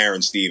gotten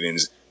Aaron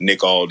Stevens,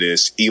 Nick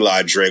Aldis,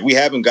 Eli Drake. We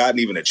haven't gotten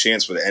even a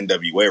chance for the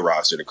NWA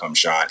roster to come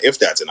shine, if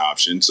that's an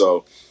option.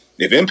 So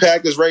if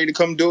Impact is ready to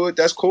come do it,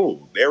 that's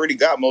cool. They already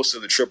got most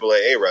of the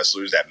AAA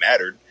wrestlers that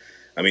mattered.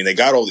 I mean, they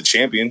got all the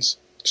champions.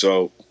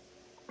 So,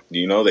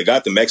 they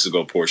got the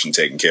Mexico portion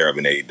taken care of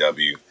in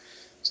AEW.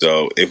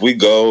 So if we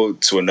go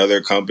to another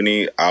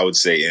company, I would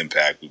say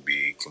Impact would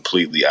be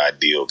completely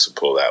ideal to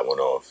pull that one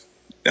off.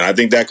 And I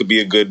think that could be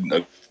a good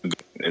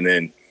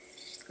and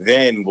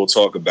then we'll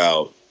talk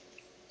about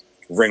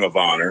Ring of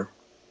Honor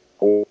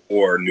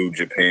or New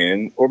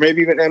Japan, or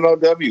maybe even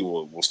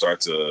MLW will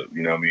start to,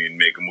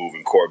 make a move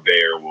in Court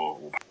Bayer.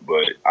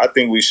 But I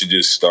think we should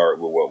just start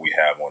with what we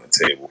have on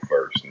the table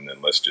first, and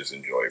then let's just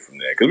enjoy it from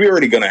there. Because we're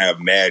already going to have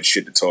mad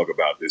shit to talk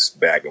about this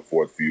back and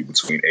forth feud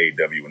between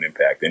AEW and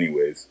Impact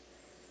anyways.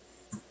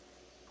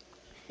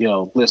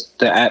 To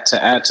add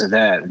to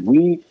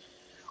that,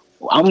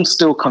 I'm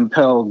still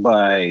compelled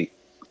by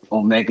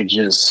Omega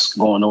just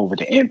going over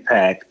to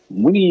Impact.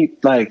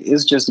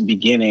 It's just the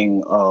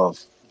beginning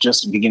of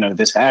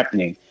this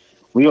happening.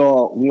 We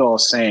all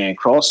saying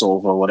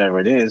crossover or whatever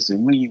it is,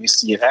 and we didn't even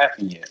see it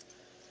happen yet.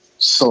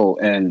 So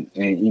and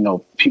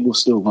people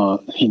still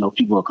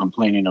people are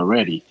complaining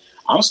already.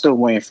 I'm still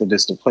waiting for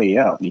this to play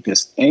out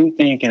because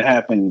anything can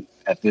happen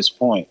at this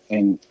point.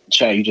 And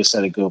Chad, you just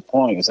said a good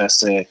point. As I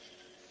said,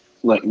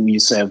 like you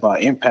said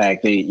about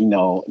Impact, they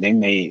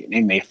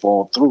may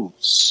fall through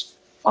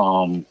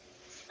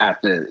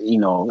after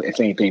if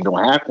anything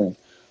don't happen.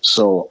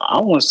 So I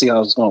want to see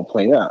how it's going to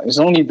play out. It's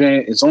only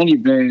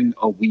been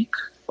a week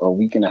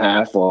and a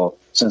half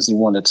since he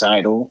won the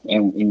title,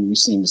 and we've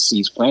seen the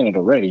seeds planted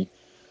already.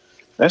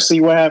 Let's see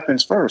what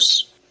happens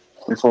first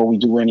before we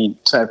do any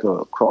type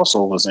of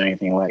crossovers or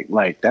anything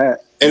like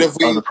that. And if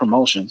other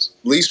promotions,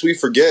 at least we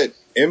forget,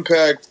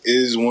 Impact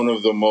is one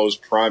of the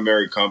most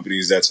primary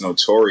companies that's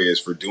notorious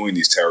for doing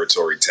these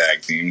territory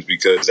tag teams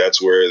because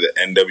that's where the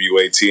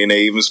NWA TNA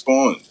even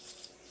spawned.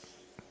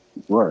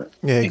 Right.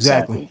 Yeah,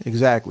 exactly.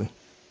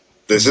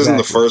 This isn't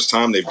the first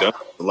time they've done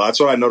it. That's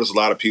what I noticed a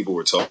lot of people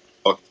were talking.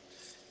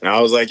 And I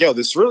was like,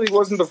 this really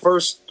wasn't the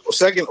first,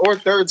 second, or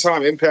third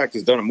time Impact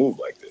has done a move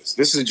like this.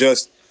 This is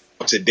just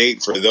up to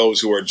date for those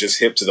who are just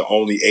hip to the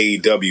only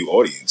AEW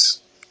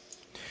audience.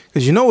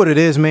 Because you know what it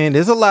is, man?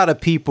 There's a lot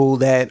of people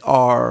that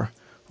are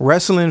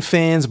wrestling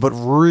fans, but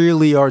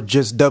really are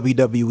just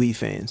WWE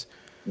fans.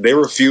 They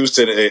refuse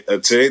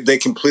they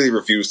completely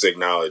refuse to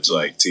acknowledge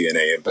like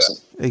TNA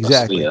Impact.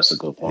 Exactly. That's a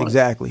good point.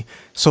 Exactly.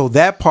 So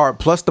that part,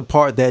 plus the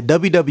part that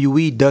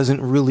WWE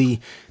doesn't really,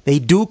 they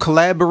do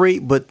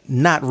collaborate, but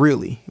not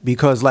really.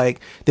 Because like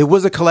there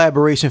was a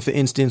collaboration, for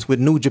instance, with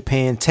New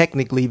Japan,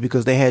 technically,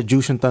 because they had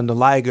Jushin Thunder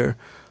Liger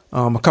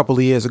a couple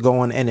of years ago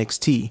on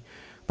NXT.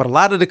 But a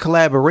lot of the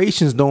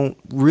collaborations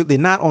they're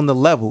not on the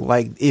level.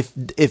 Like if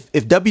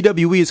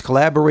WWE is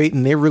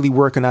collaborating, they're really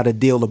working out a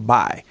deal to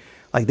buy.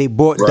 Like they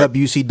bought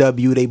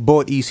WCW, they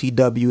bought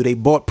ECW, they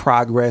bought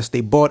Progress,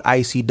 they bought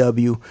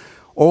ICW.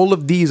 All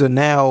of these are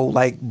now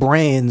like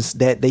brands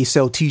that they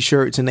sell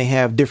T-shirts and they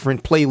have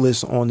different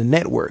playlists on the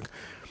network.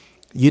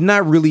 You're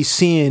not really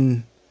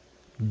seeing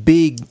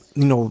big,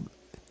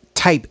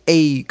 type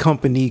A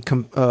company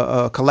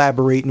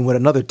collaborating with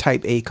another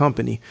type A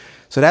company.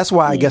 So that's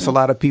why I guess a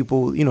lot of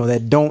people,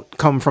 that don't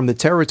come from the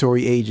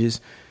territory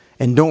ages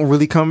and don't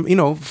really come,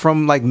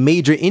 from like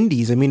major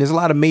indies. I mean, there's a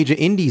lot of major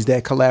indies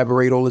that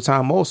collaborate all the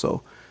time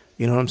also.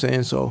 You know what I'm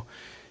saying? So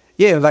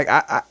yeah, like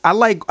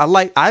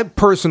I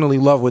personally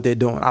love what they're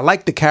doing. I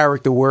like the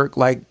character work.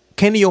 Like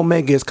Kenny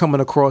Omega is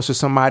coming across as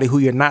somebody who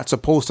you're not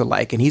supposed to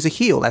like, and he's a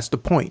heel. That's the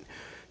point.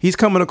 He's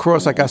coming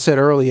across, like I said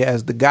earlier,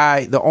 as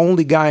the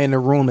only guy in the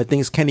room that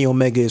thinks Kenny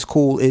Omega is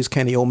cool is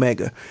Kenny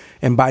Omega.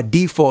 And by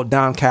default,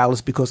 Don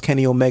Callis, because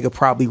Kenny Omega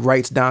probably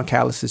writes Don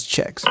Callis'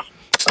 checks.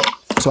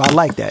 So I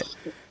like that.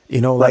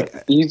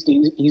 Like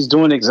he's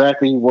doing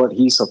exactly what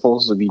he's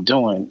supposed to be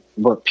doing,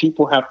 but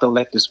people have to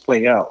let this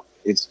play out.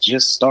 It's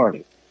just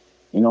started.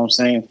 You know what I'm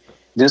saying?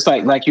 Just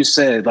like you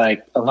said,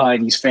 like a lot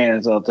of these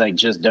fans are like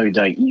just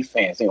WWE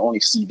fans. They only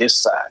see this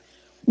side.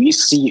 We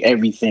see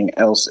everything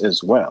else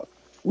as well.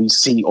 We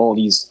see all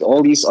these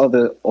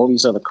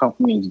other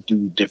companies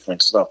do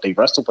different stuff. They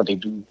wrestle, but they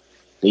do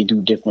They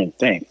do different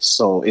things.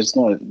 So it's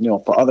going to,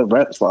 for other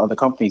reps, for other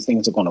companies,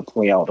 things are going to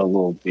play out a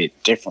little bit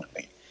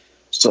differently.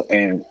 So,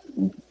 and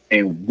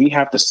we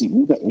have to see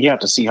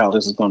how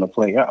this is going to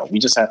play out. We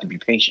just have to be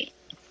patient.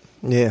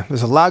 Yeah,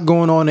 there's a lot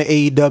going on in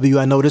AEW.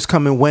 I know this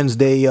coming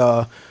Wednesday,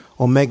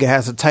 Omega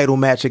has a title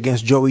match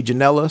against Joey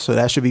Janela, so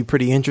that should be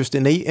pretty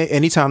interesting.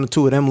 Anytime the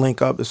two of them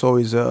link up, it's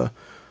always a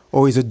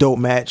dope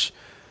match.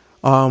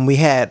 We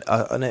had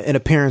an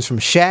appearance from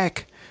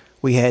Shaq.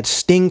 We had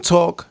Sting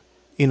talk,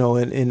 in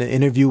an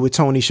interview with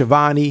Tony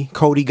Schiavone.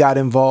 Cody got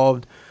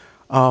involved.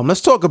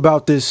 Let's talk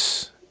about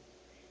this.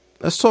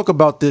 Let's talk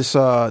about this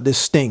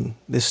Sting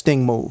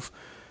move.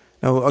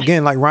 Now,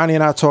 again, like Ronnie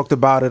and I talked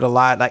about it a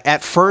lot. Like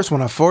at first,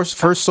 when I first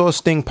saw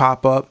Sting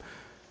pop up,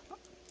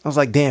 I was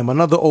like, damn,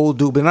 another old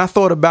dude. But then I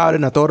thought about it,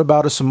 and I thought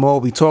about it some more.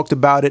 We talked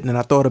about it, and then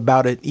I thought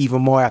about it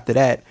even more after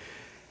that.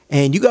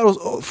 And you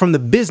got, from the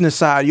business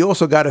side, you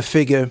also got to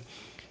figure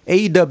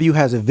AEW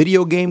has a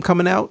video game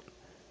coming out.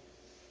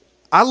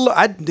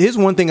 Here's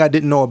one thing I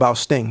didn't know about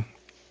Sting.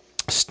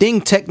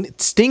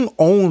 Sting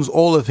owns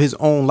all of his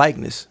own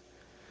likeness.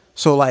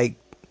 So like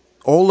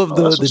all of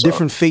the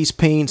different face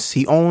paints,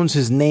 he owns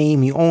his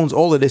name, he owns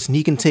all of this, and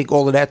he can take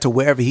all of that to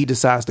wherever he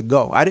decides to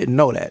go. I didn't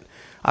know that.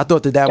 I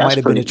thought that might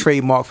have been a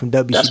trademark from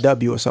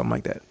WCW or something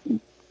like that.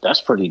 That's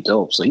pretty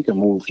dope. So he can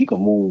move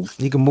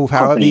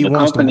however he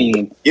wants to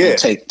move. Yeah,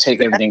 take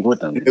everything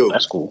with him.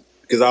 That's cool.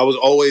 Because I was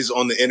always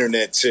on the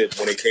internet tip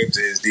when it came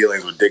to his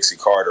dealings with Dixie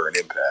Carter and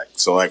Impact.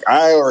 So like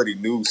I already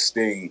knew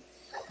Sting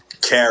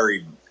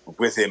carried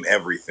with him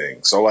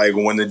everything. So like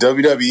when the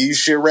WWE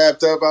shit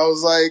wrapped up, I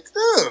was like,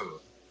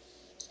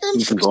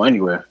 you can go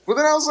anywhere. But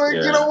then I was like,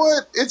 you know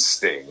what? It's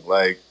Sting.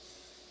 Like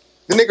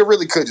the nigga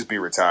really could just be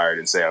retired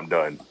and say I'm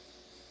done.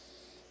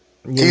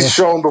 Yeah. He's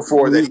shown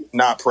before that he's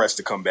not pressed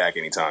to come back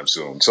anytime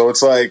soon. So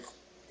it's like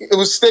it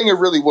was Sting. It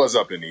really was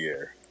up in the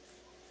air.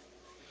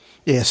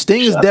 Yeah,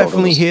 Sting is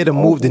definitely here to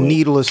move the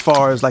needle as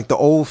far as like the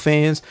old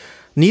fans.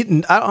 I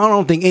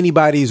don't think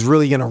anybody's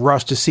really in a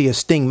rush to see a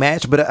Sting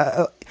match, but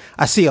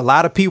I see a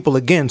lot of people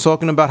again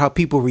talking about how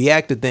people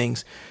react to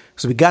things.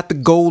 So we got the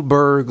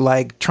Goldberg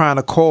like trying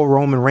to call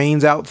Roman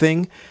Reigns out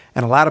thing,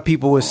 and a lot of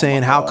people were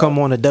saying how come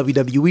on the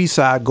WWE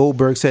side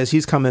Goldberg says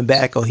he's coming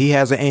back or he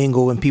has an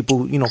angle, and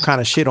people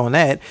kind of shit on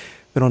that.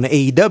 But on the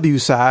AEW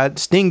side,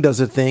 Sting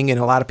does a thing, and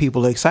a lot of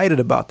people are excited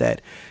about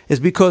that. It's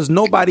because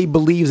nobody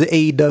believes that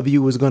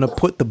AEW is going to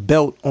put the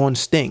belt on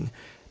Sting.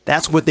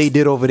 That's what they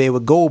did over there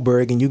with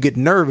Goldberg, and you get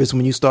nervous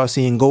when you start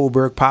seeing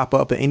Goldberg pop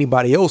up or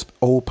anybody else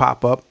old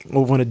pop up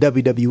over on the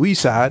WWE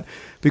side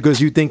because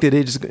you think that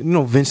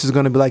Vince is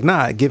going to be like,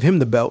 nah, give him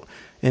the belt,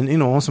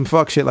 and on some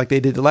fuck shit like they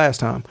did the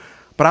last time.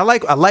 But I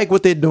like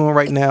what they're doing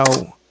right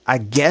now. I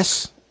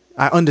guess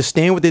I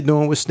understand what they're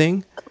doing with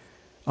Sting.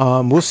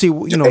 We'll see.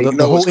 The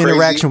whole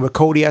interaction with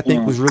Cody, I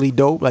think, was really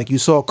dope. Like you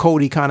saw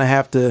Cody kind of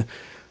have to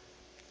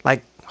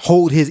like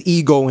hold his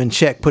ego in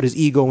check, put his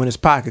ego in his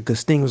pocket, because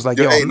Sting was like,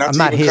 "Yo, I'm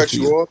not here for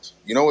you." Off.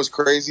 You know what's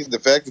crazy? The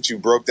fact that you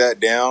broke that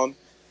down,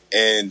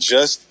 and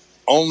just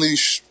only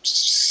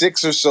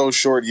 6 or so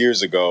short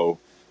years ago,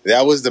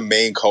 that was the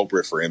main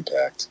culprit for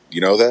Impact.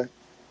 You know that?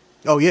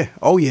 Oh yeah.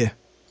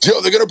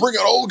 Yo, they're gonna bring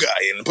an old guy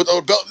in and put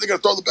the belt. They're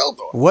gonna throw the belt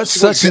on. What's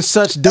such and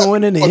such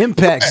doing in the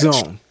Impact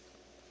zone?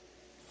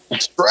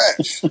 It's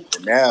trash.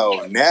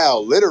 And now,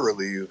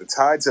 literally, the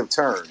tides have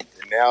turned.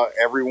 And now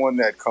everyone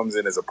that comes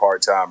in as a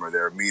part-timer,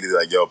 they're immediately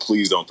like, yo,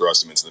 please don't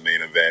thrust them into the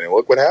main event. And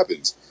look what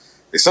happens.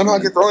 They somehow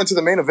get thrown into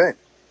the main event.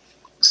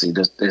 See,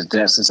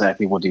 that's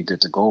exactly what they did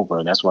to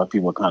Goldberg. That's why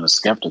people are kind of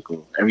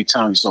skeptical. Every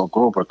time you saw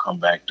Goldberg come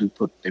back, they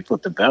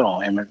put the belt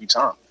on him every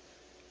time.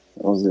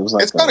 It was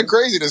like it's kind of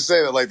crazy to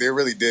say that, like, they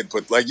really did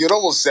put, like, it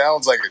almost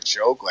sounds like a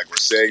joke, like we're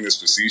saying this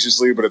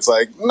facetiously, but it's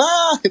like,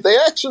 nah, they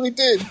actually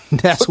did.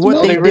 That's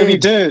what they really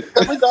did.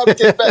 Every time he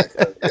came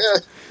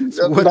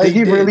back,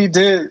 he really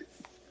did.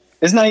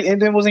 It's not,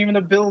 and there wasn't even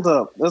a build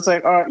up. It's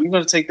like, all right, you're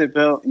gonna take that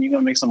belt and you're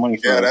gonna make some money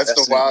for it. Yeah, that's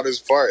the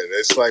wildest part.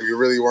 It's like you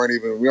really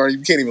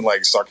you can't even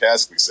like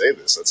sarcastically say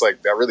this. It's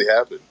like that really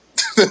happened.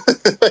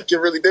 Like it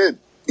really did.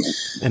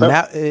 And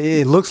now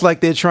it looks like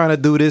they're trying to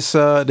do this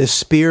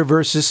spear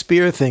versus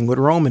spear thing with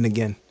Roman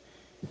again.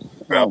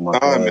 Man,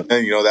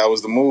 that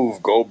was the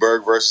move.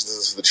 Goldberg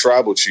versus the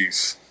tribal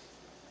chief.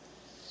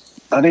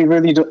 Are they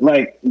really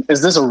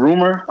is this a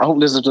rumor? I hope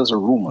this is just a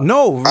rumor.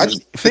 No,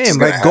 fam,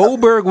 like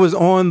Goldberg was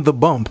on the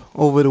bump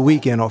over the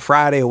weekend or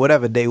Friday or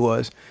whatever day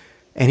was,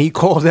 and he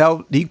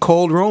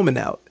called Roman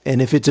out. And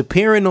if it's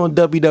appearing on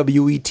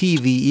WWE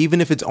TV,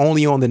 even if it's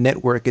only on the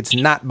network, it's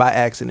not by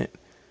accident.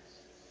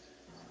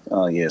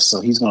 Oh, yeah,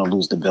 so he's going to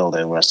lose the belt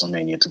at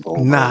WrestleMania to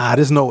Goldberg. Nah,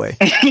 there's no way.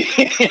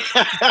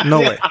 No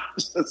way.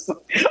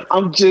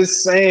 I'm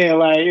just saying,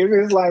 like, if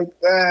it's like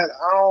that,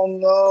 I don't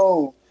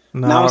know.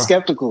 Nah, now I'm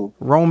skeptical.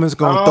 Roman's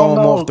going to throw him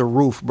off the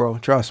roof, bro.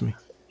 Trust me.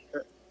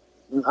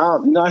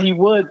 No, he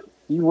would.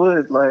 He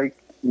would. Like,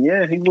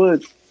 yeah, he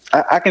would.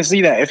 I can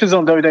see that. If it's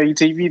on WWE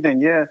TV,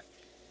 then yeah.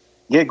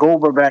 Get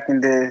Goldberg back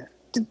in there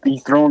to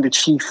dethrone the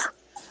chief.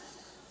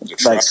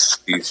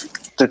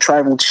 The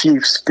tribal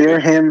chief. Spear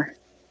him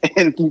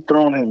and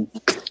dethrone him.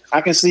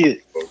 I can see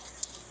it.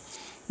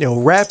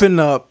 wrapping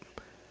up,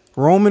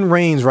 Roman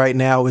Reigns right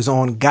now is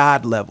on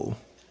God level.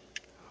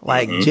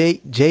 Like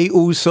Jay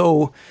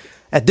Uso,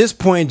 at this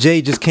point,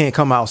 Jay just can't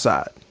come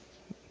outside.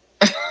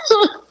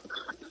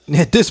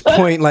 At this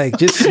point, like,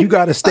 just you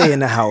got to stay in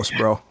the house,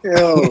 bro.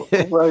 Yo,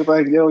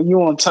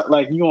 you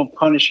on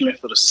punishment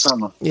for the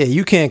summer. Yeah,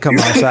 you can't come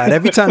outside.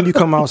 Every time you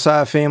come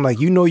outside, fam, like,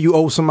 you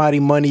owe somebody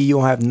money. You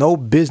don't have no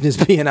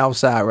business being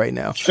outside right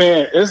now.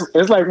 Fam,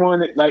 it's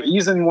like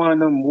he's in one of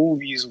them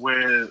movies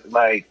where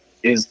like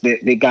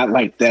they got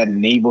like that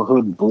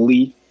neighborhood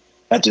bully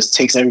that just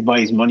takes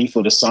everybody's money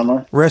for the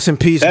summer. Rest in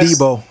peace,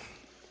 Debo.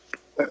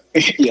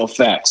 Yo,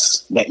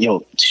 facts.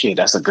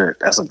 That's a good.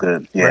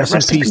 Yeah, rest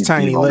in peace,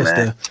 Tiny Debo,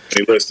 Lister.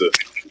 Hey, Lister.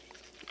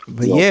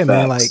 But yeah,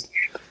 facts. Man,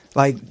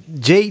 like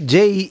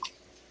Jay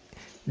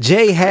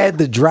had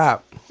the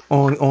drop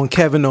on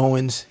Kevin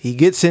Owens. He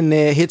gets in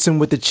there, hits him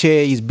with the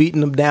chair, he's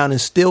beating him down,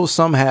 and still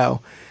somehow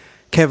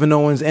Kevin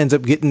Owens ends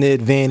up getting the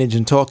advantage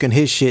and talking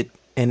his shit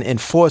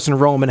and forcing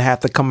Roman to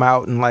have to come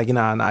out and like,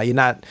 nah, you're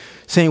not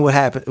saying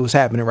what's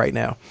happening right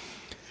now.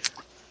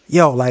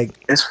 Yo, like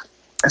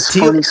it's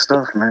funny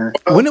stuff, man.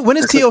 When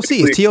is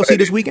TLC? Is TLC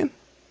this weekend?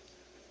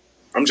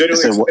 I'm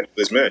genuinely excited for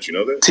this match. You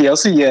know that?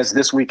 TLC, yes,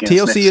 this weekend.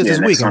 TLC is this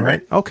weekend,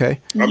 right?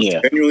 Okay. I'm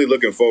genuinely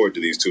looking forward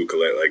to these two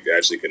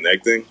actually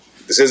connecting.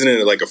 This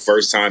isn't like a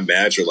first time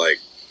match or like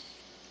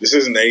this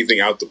isn't anything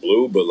out the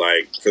blue, but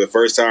like for the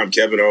first time,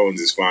 Kevin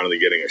Owens is finally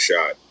getting a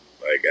shot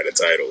like at a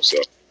title. So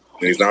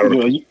and he's not.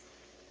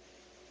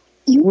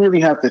 You really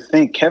have to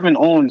think Kevin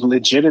Owens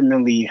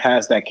legitimately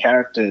has that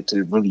character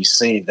to really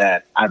say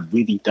that I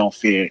really don't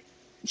fear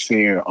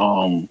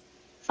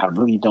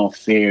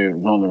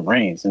Roman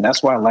Reigns, and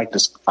that's why I like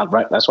this.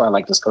 That's why I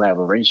like this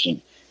collaboration.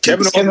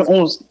 Kevin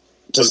Owens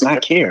does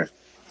not care.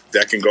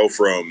 That can go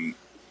from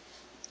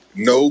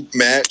no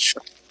match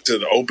to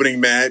the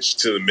opening match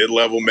to the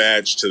mid-level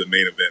match to the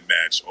main event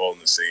match, all in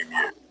the same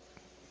year.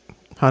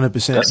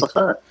 100%. That's a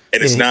fact.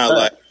 And it's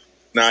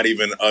not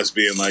even us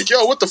being like,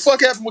 "Yo, what the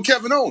fuck happened with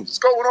Kevin Owens? What's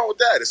going on with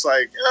that?" It's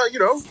like,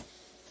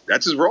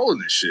 that's his role in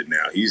this shit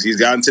now. He's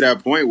gotten to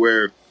that point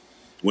where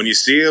when you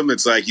see him,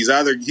 it's like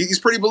he's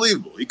pretty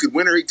believable. He could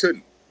win or he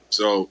couldn't.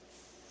 So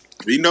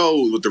we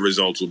know what the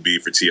results will be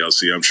for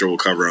TLC. I'm sure we'll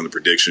cover on the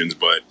predictions.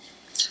 But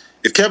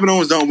if Kevin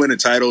Owens don't win a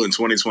title in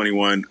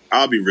 2021,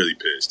 I'll be really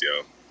pissed,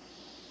 yo.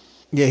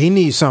 Yeah, he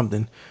needs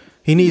something.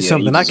 He needs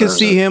something. I can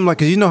see him like,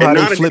 because you know how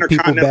they flip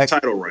people back.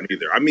 Title run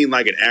either. I mean,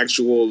 like an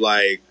actual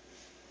like,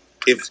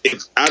 if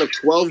out of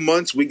 12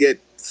 months we get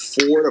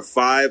 4 to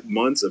 5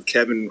 months of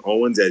Kevin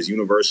Owens as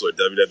Universal or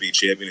WWE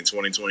champion in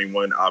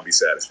 2021, I'll be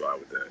satisfied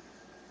with that.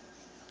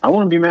 I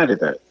wouldn't be mad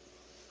at that.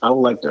 I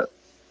would like that.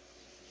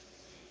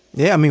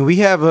 Yeah, I mean, we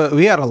had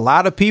a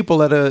lot of people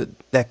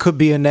that could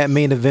be in that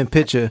main event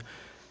picture,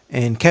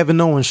 and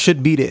Kevin Owens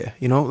should be there.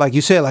 You know, like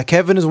you said, like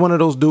Kevin is one of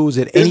those dudes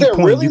at any point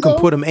really, you can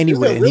put him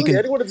anywhere. Is there really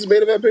anyone in this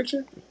main event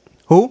picture?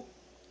 Who?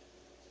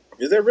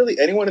 Is there really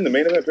anyone in the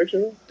main event picture?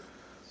 Though?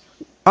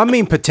 I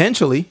mean,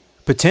 potentially,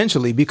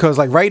 because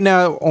like right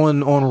now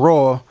on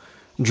Raw,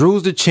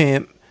 Drew's the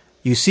champ.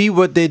 You see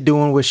what they're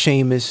doing with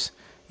Sheamus.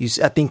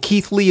 I think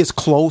Keith Lee is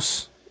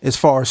close as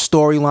far as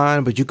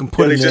storyline, but you can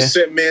put him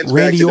there.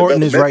 Randy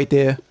Orton is right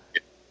there.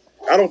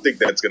 I don't think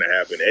that's going to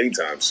happen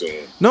anytime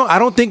soon. No, I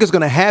don't think it's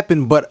going to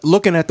happen, but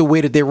looking at the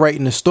way that they're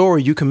writing the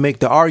story, you can make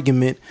the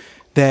argument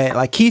that,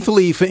 like, Keith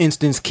Lee, for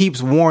instance,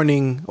 keeps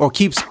warning or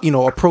keeps,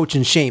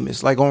 approaching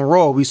Sheamus. Like on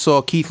Raw, we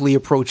saw Keith Lee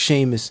approach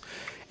Sheamus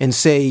and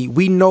say,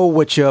 we know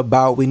what you're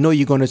about. We know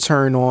you're going to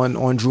turn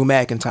on Drew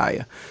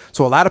McIntyre.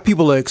 So a lot of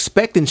people are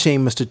expecting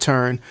Sheamus to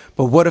turn,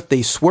 but what if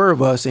they swerve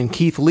us and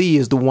Keith Lee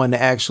is the one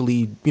to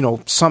actually,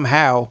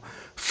 somehow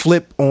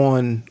flip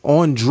on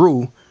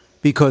Drew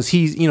because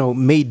he's,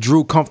 made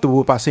Drew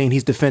comfortable by saying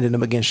he's defending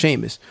him against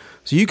Sheamus.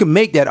 So you can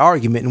make that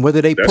argument, and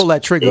whether they pull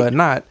that trigger or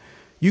not,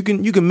 you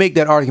can make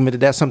that argument that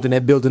that's something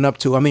they're building up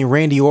to. I mean,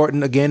 Randy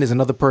Orton, again, is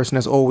another person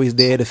that's always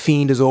there. The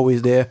Fiend is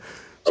always there.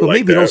 So like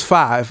maybe those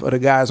 5 are the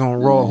guys on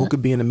Raw who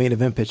could be in the main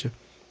event picture.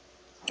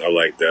 I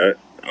like that.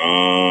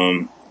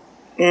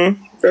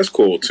 That's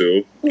cool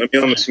too. I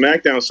mean, on the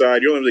SmackDown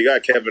side, you only really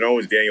got Kevin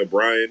Owens, Daniel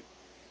Bryan,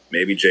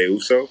 maybe Jey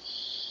Uso.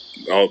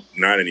 Oh,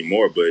 not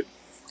anymore, but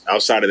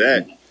outside of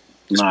that,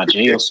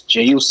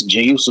 Jey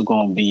Uso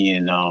gonna be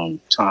in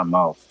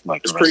timeout.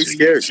 Like it's pretty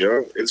scarce,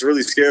 yo. It's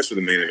really scarce for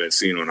the main event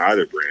scene on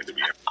either brand, to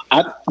be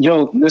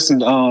honest.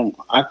 Listen,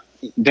 I think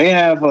they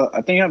have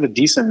a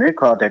decent mid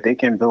card that they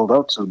can build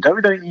up to.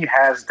 WWE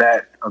has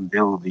that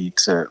ability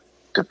to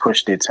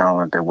push their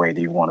talent the way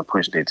they want to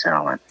push their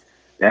talent.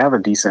 They have a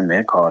decent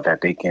mid card that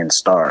they can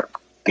start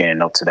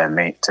getting up to that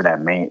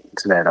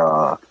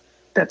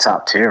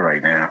top tier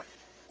right now.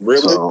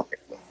 Really? So,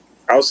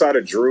 outside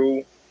of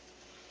Drew,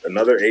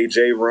 another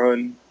AJ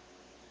run,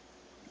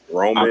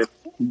 Roman,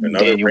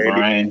 another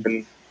Randy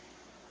run.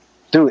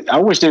 Dude, I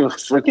wish they would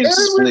freaking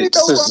split.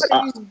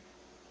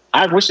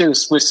 I wish they would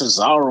split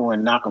Cesaro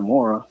and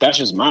Nakamura. That's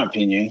just my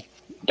opinion.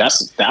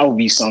 That would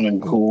be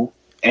something cool.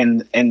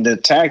 And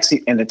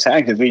the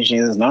tag division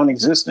is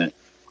non-existent.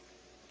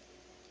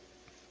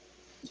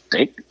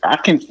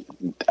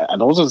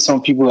 those are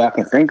some people I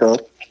can think of.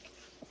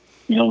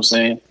 You know what I'm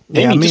saying?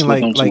 Yeah, I mean,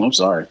 like, I'm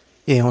sorry.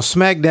 Yeah, on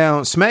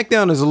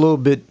SmackDown is a little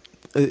bit,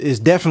 is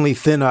definitely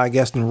thinner, I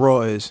guess, than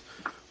Raw is.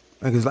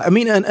 Because, I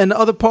mean, and the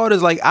other part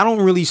is, like, I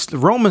don't really,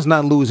 Roman's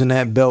not losing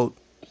that belt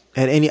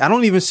at any, I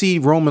don't even see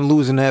Roman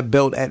losing that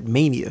belt at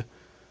Mania.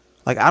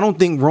 Like, I don't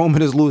think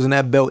Roman is losing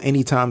that belt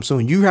anytime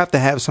soon. You have to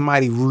have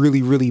somebody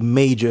really, really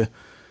major.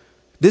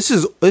 This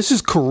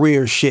is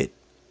career shit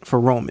for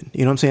Roman.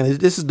 You know what I'm saying?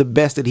 This is the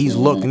best that he's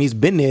looked, and he's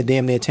been there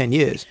damn near 10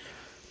 years.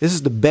 This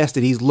is the best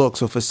that he's looked.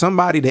 So for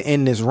somebody to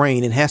end this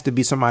reign, it has to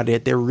be somebody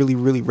that they're really,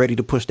 really ready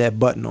to push that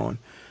button on.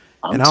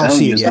 And I don't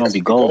see it yet. It's gonna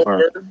be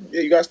Goldberg.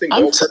 Yeah, you guys think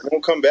Goldberg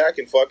won't come back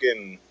and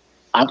fucking?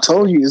 I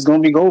told you it's gonna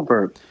be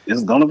Goldberg.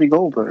 It's gonna be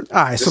Goldberg.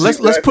 All right, so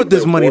let's put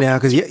this money down,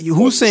 because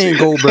who's saying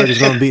Goldberg is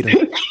gonna beat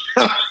him?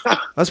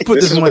 Let's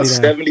put this money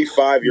down.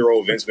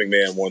 75-year-old Vince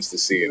McMahon wants to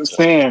see it.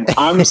 Sam,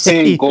 I'm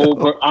saying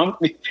Goldberg.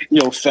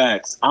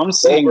 Facts. I'm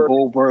saying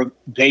Goldberg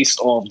based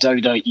off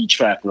WWE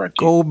track record.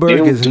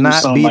 Goldberg is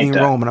not beating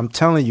Roman. I'm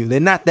telling you,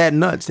 they're not that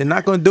nuts. They're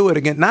not going to do it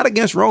again. Not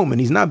against Roman.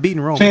 He's not beating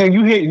Roman. Sam,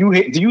 do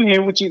you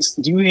hear what you're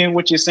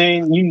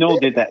saying? You know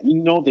that.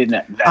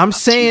 I'm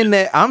saying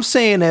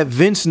that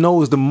Vince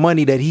knows the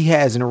money that he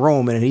has in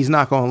Roman, and he's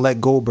not going to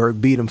let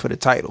Goldberg beat him for the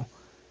title.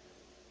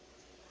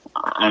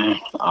 I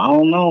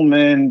don't know,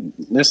 man.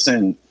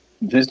 Listen,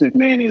 Vince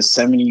McMahon is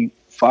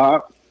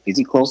 75. Is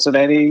he close to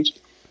that age?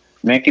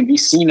 Man can be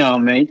senile,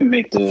 man. He can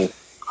make the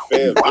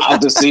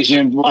wild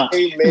decision.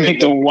 Make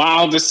the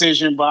wild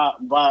decision by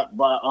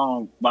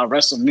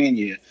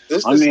WrestleMania.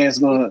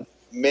 That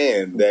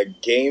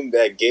game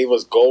that gave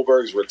us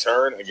Goldberg's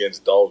return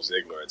against Dolph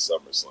Ziggler at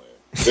SummerSlam.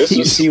 This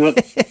you see what?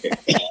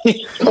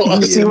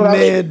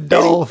 Man,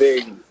 Dolph.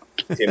 Anything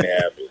can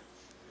happen.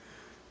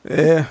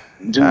 Yeah,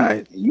 dude.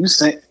 Right. You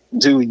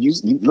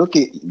look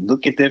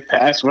at their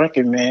past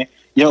record, man.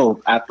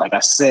 Yo, like I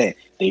said,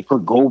 they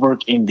put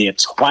Goldberg in there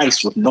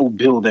twice with no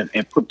build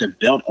and put the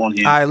belt on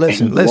him. All right,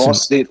 listen.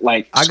 Lost it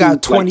I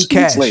got 20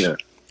 cash. Later.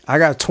 I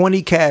got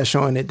 20 cash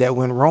on it that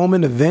when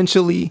Roman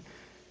eventually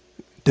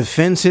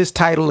defends his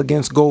title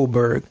against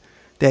Goldberg,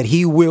 that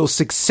he will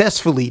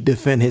successfully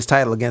defend his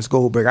title against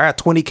Goldberg. I got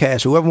 20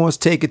 cash. Whoever wants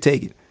to take it.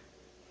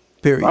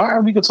 Period. All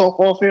right, we can talk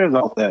off air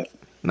about that.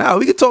 No,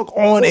 we can talk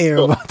on air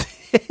about that.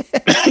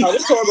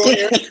 Let's talk on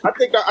air. I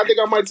think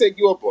I might take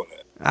you up on that.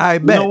 I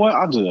bet. You know what?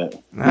 I'll do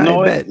that. You know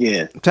what?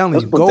 Yeah. I'm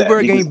telling you,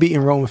 Goldberg ain't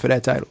beating Roman for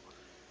that title.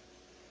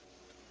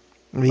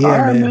 Yeah,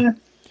 right, man.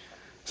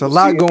 There's a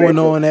lot going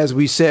on, as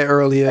we said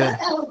earlier.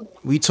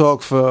 We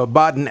talked for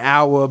about an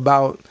hour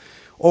about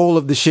all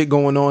of the shit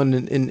going on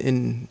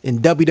in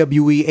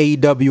WWE,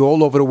 AEW,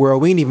 all over the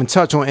world. We didn't even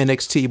touch on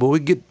NXT, but we're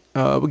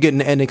getting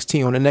to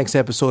NXT on the next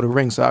episode of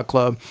Ringside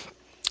Club.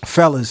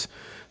 Fellas,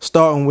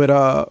 starting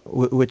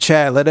with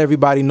Chad, let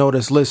everybody know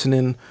that's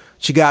listening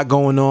what you got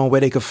going on,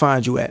 where they can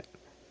find you at.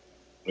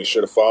 Make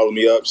sure to follow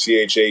me up,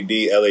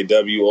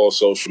 ChadLaw, all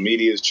social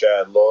medias,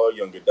 Chad Law,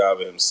 Young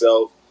Godiva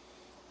himself,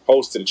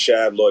 host of the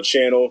Chad Law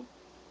channel,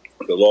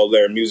 the Law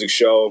Lair Music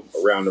Show,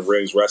 Around the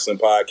Rings Wrestling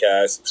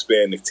Podcast,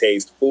 Expand the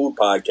Taste Food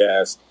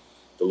Podcast,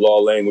 the Law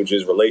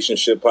Languages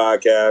Relationship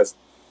Podcast.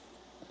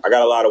 I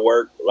got a lot of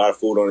work, a lot of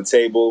food on the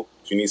table.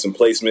 If you need some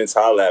placements,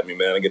 holla at me,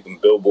 man. I get them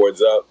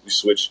billboards up. We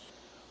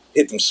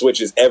hit them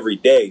switches every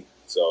day.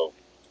 So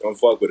come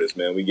fuck with us,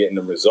 man. We getting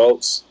them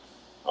results.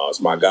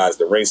 It's my guys,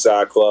 the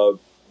Ringside Club.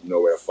 You know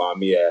where to find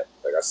me at.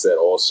 Like I said,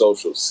 all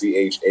socials,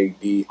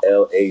 ChadLaw,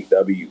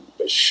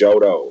 the show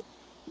though.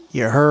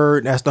 You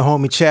heard? That's the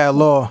homie Chad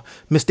Law.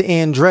 Mr.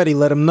 Andretti,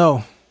 let him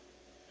know.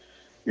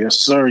 Yes,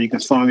 sir. You can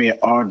find me at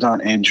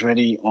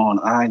r.andretti on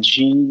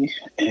IG,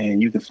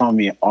 and you can find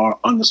me at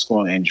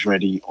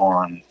r_Andretti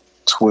on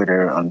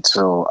Twitter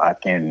until I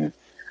can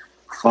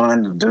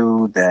find the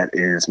dude that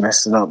is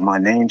messing up my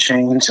name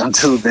change.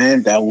 Until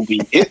then, that will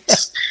be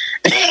it.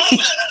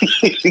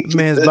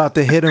 Man's about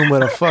to hit him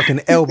with a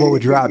fucking elbow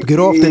drop. Get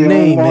off the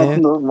name,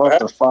 man. I'm about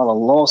to file a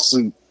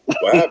lawsuit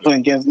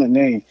against the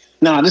name.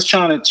 Nah, just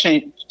trying to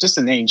change, just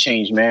a name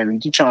change, man.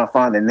 You trying to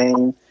find a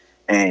name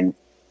and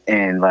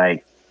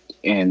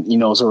you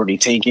know it's already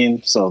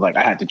taken. So like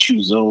I had to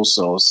choose those.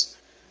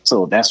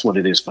 So that's what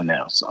it is for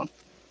now. So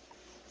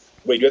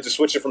wait, you have to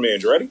switch it from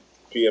Andretti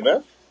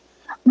PMF?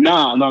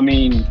 No, I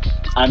mean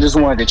I just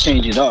wanted to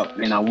change it up,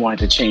 and I wanted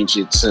to change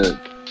it to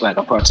like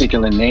a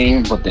particular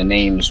name, but the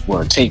names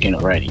were taken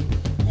already.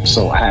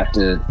 So I have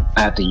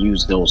to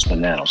use those for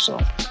now. So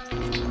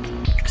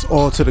it's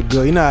all to the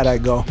good. You know how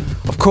that go.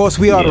 Of course,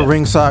 we are the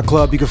Ringside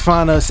Club. You can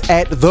find us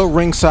at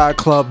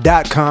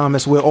therinsideclub.com.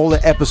 That's where all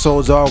the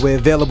episodes are. We're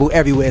available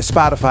everywhere.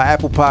 Spotify,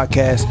 Apple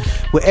Podcasts,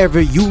 wherever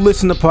you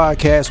listen to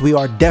podcasts, we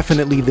are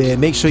definitely there.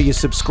 Make sure you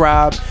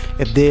subscribe.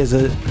 If there's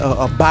a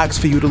box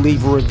for you to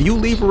leave a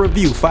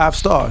review. 5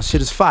 stars.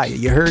 Shit is fire.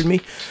 You heard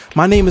me?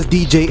 My name is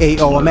DJ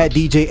AO. I'm at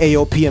DJ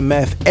AO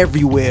PMF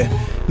everywhere.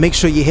 Make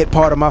sure you hit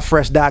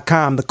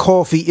partofmyfresh.com. The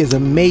coffee is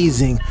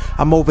amazing.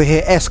 I'm over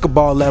here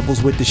Escobar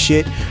levels with the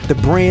shit. The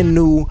brand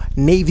new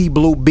navy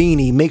blue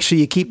beanie. Make sure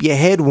you keep your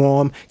head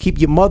warm, keep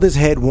your mother's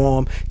head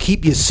warm,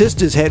 keep your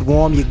sister's head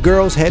warm, your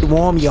girl's head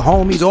warm, your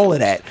homies, all of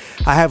that.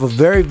 I have a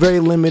very, very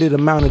limited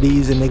amount of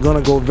these, and they're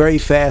gonna go very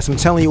fast. I'm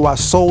telling you, I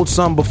sold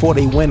some before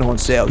they went on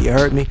sale. You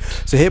heard me?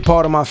 So hit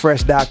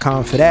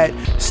partofmyfresh.com for that.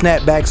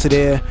 Snapbacks are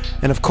there.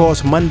 And of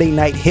course, Monday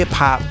Night Hip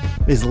Hop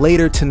is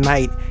later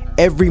tonight,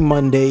 every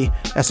Monday.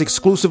 That's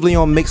exclusively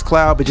on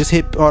Mixcloud, but just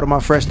hit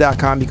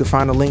partofmyfresh.com. You can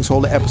find the links.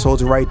 All the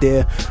episodes are right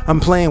there. I'm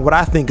playing what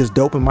I think is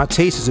dope, and my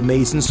taste is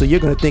amazing, so you're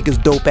going to think it's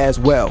dope as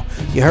well.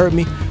 You heard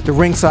me? The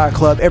Ringside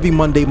Club every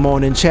Monday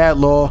morning. Chad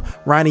Law,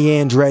 Ronnie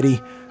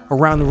Andretti.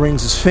 Around the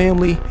Rings is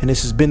family, and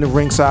this has been the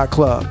Ringside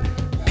Club.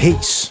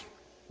 Peace.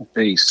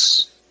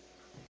 Peace.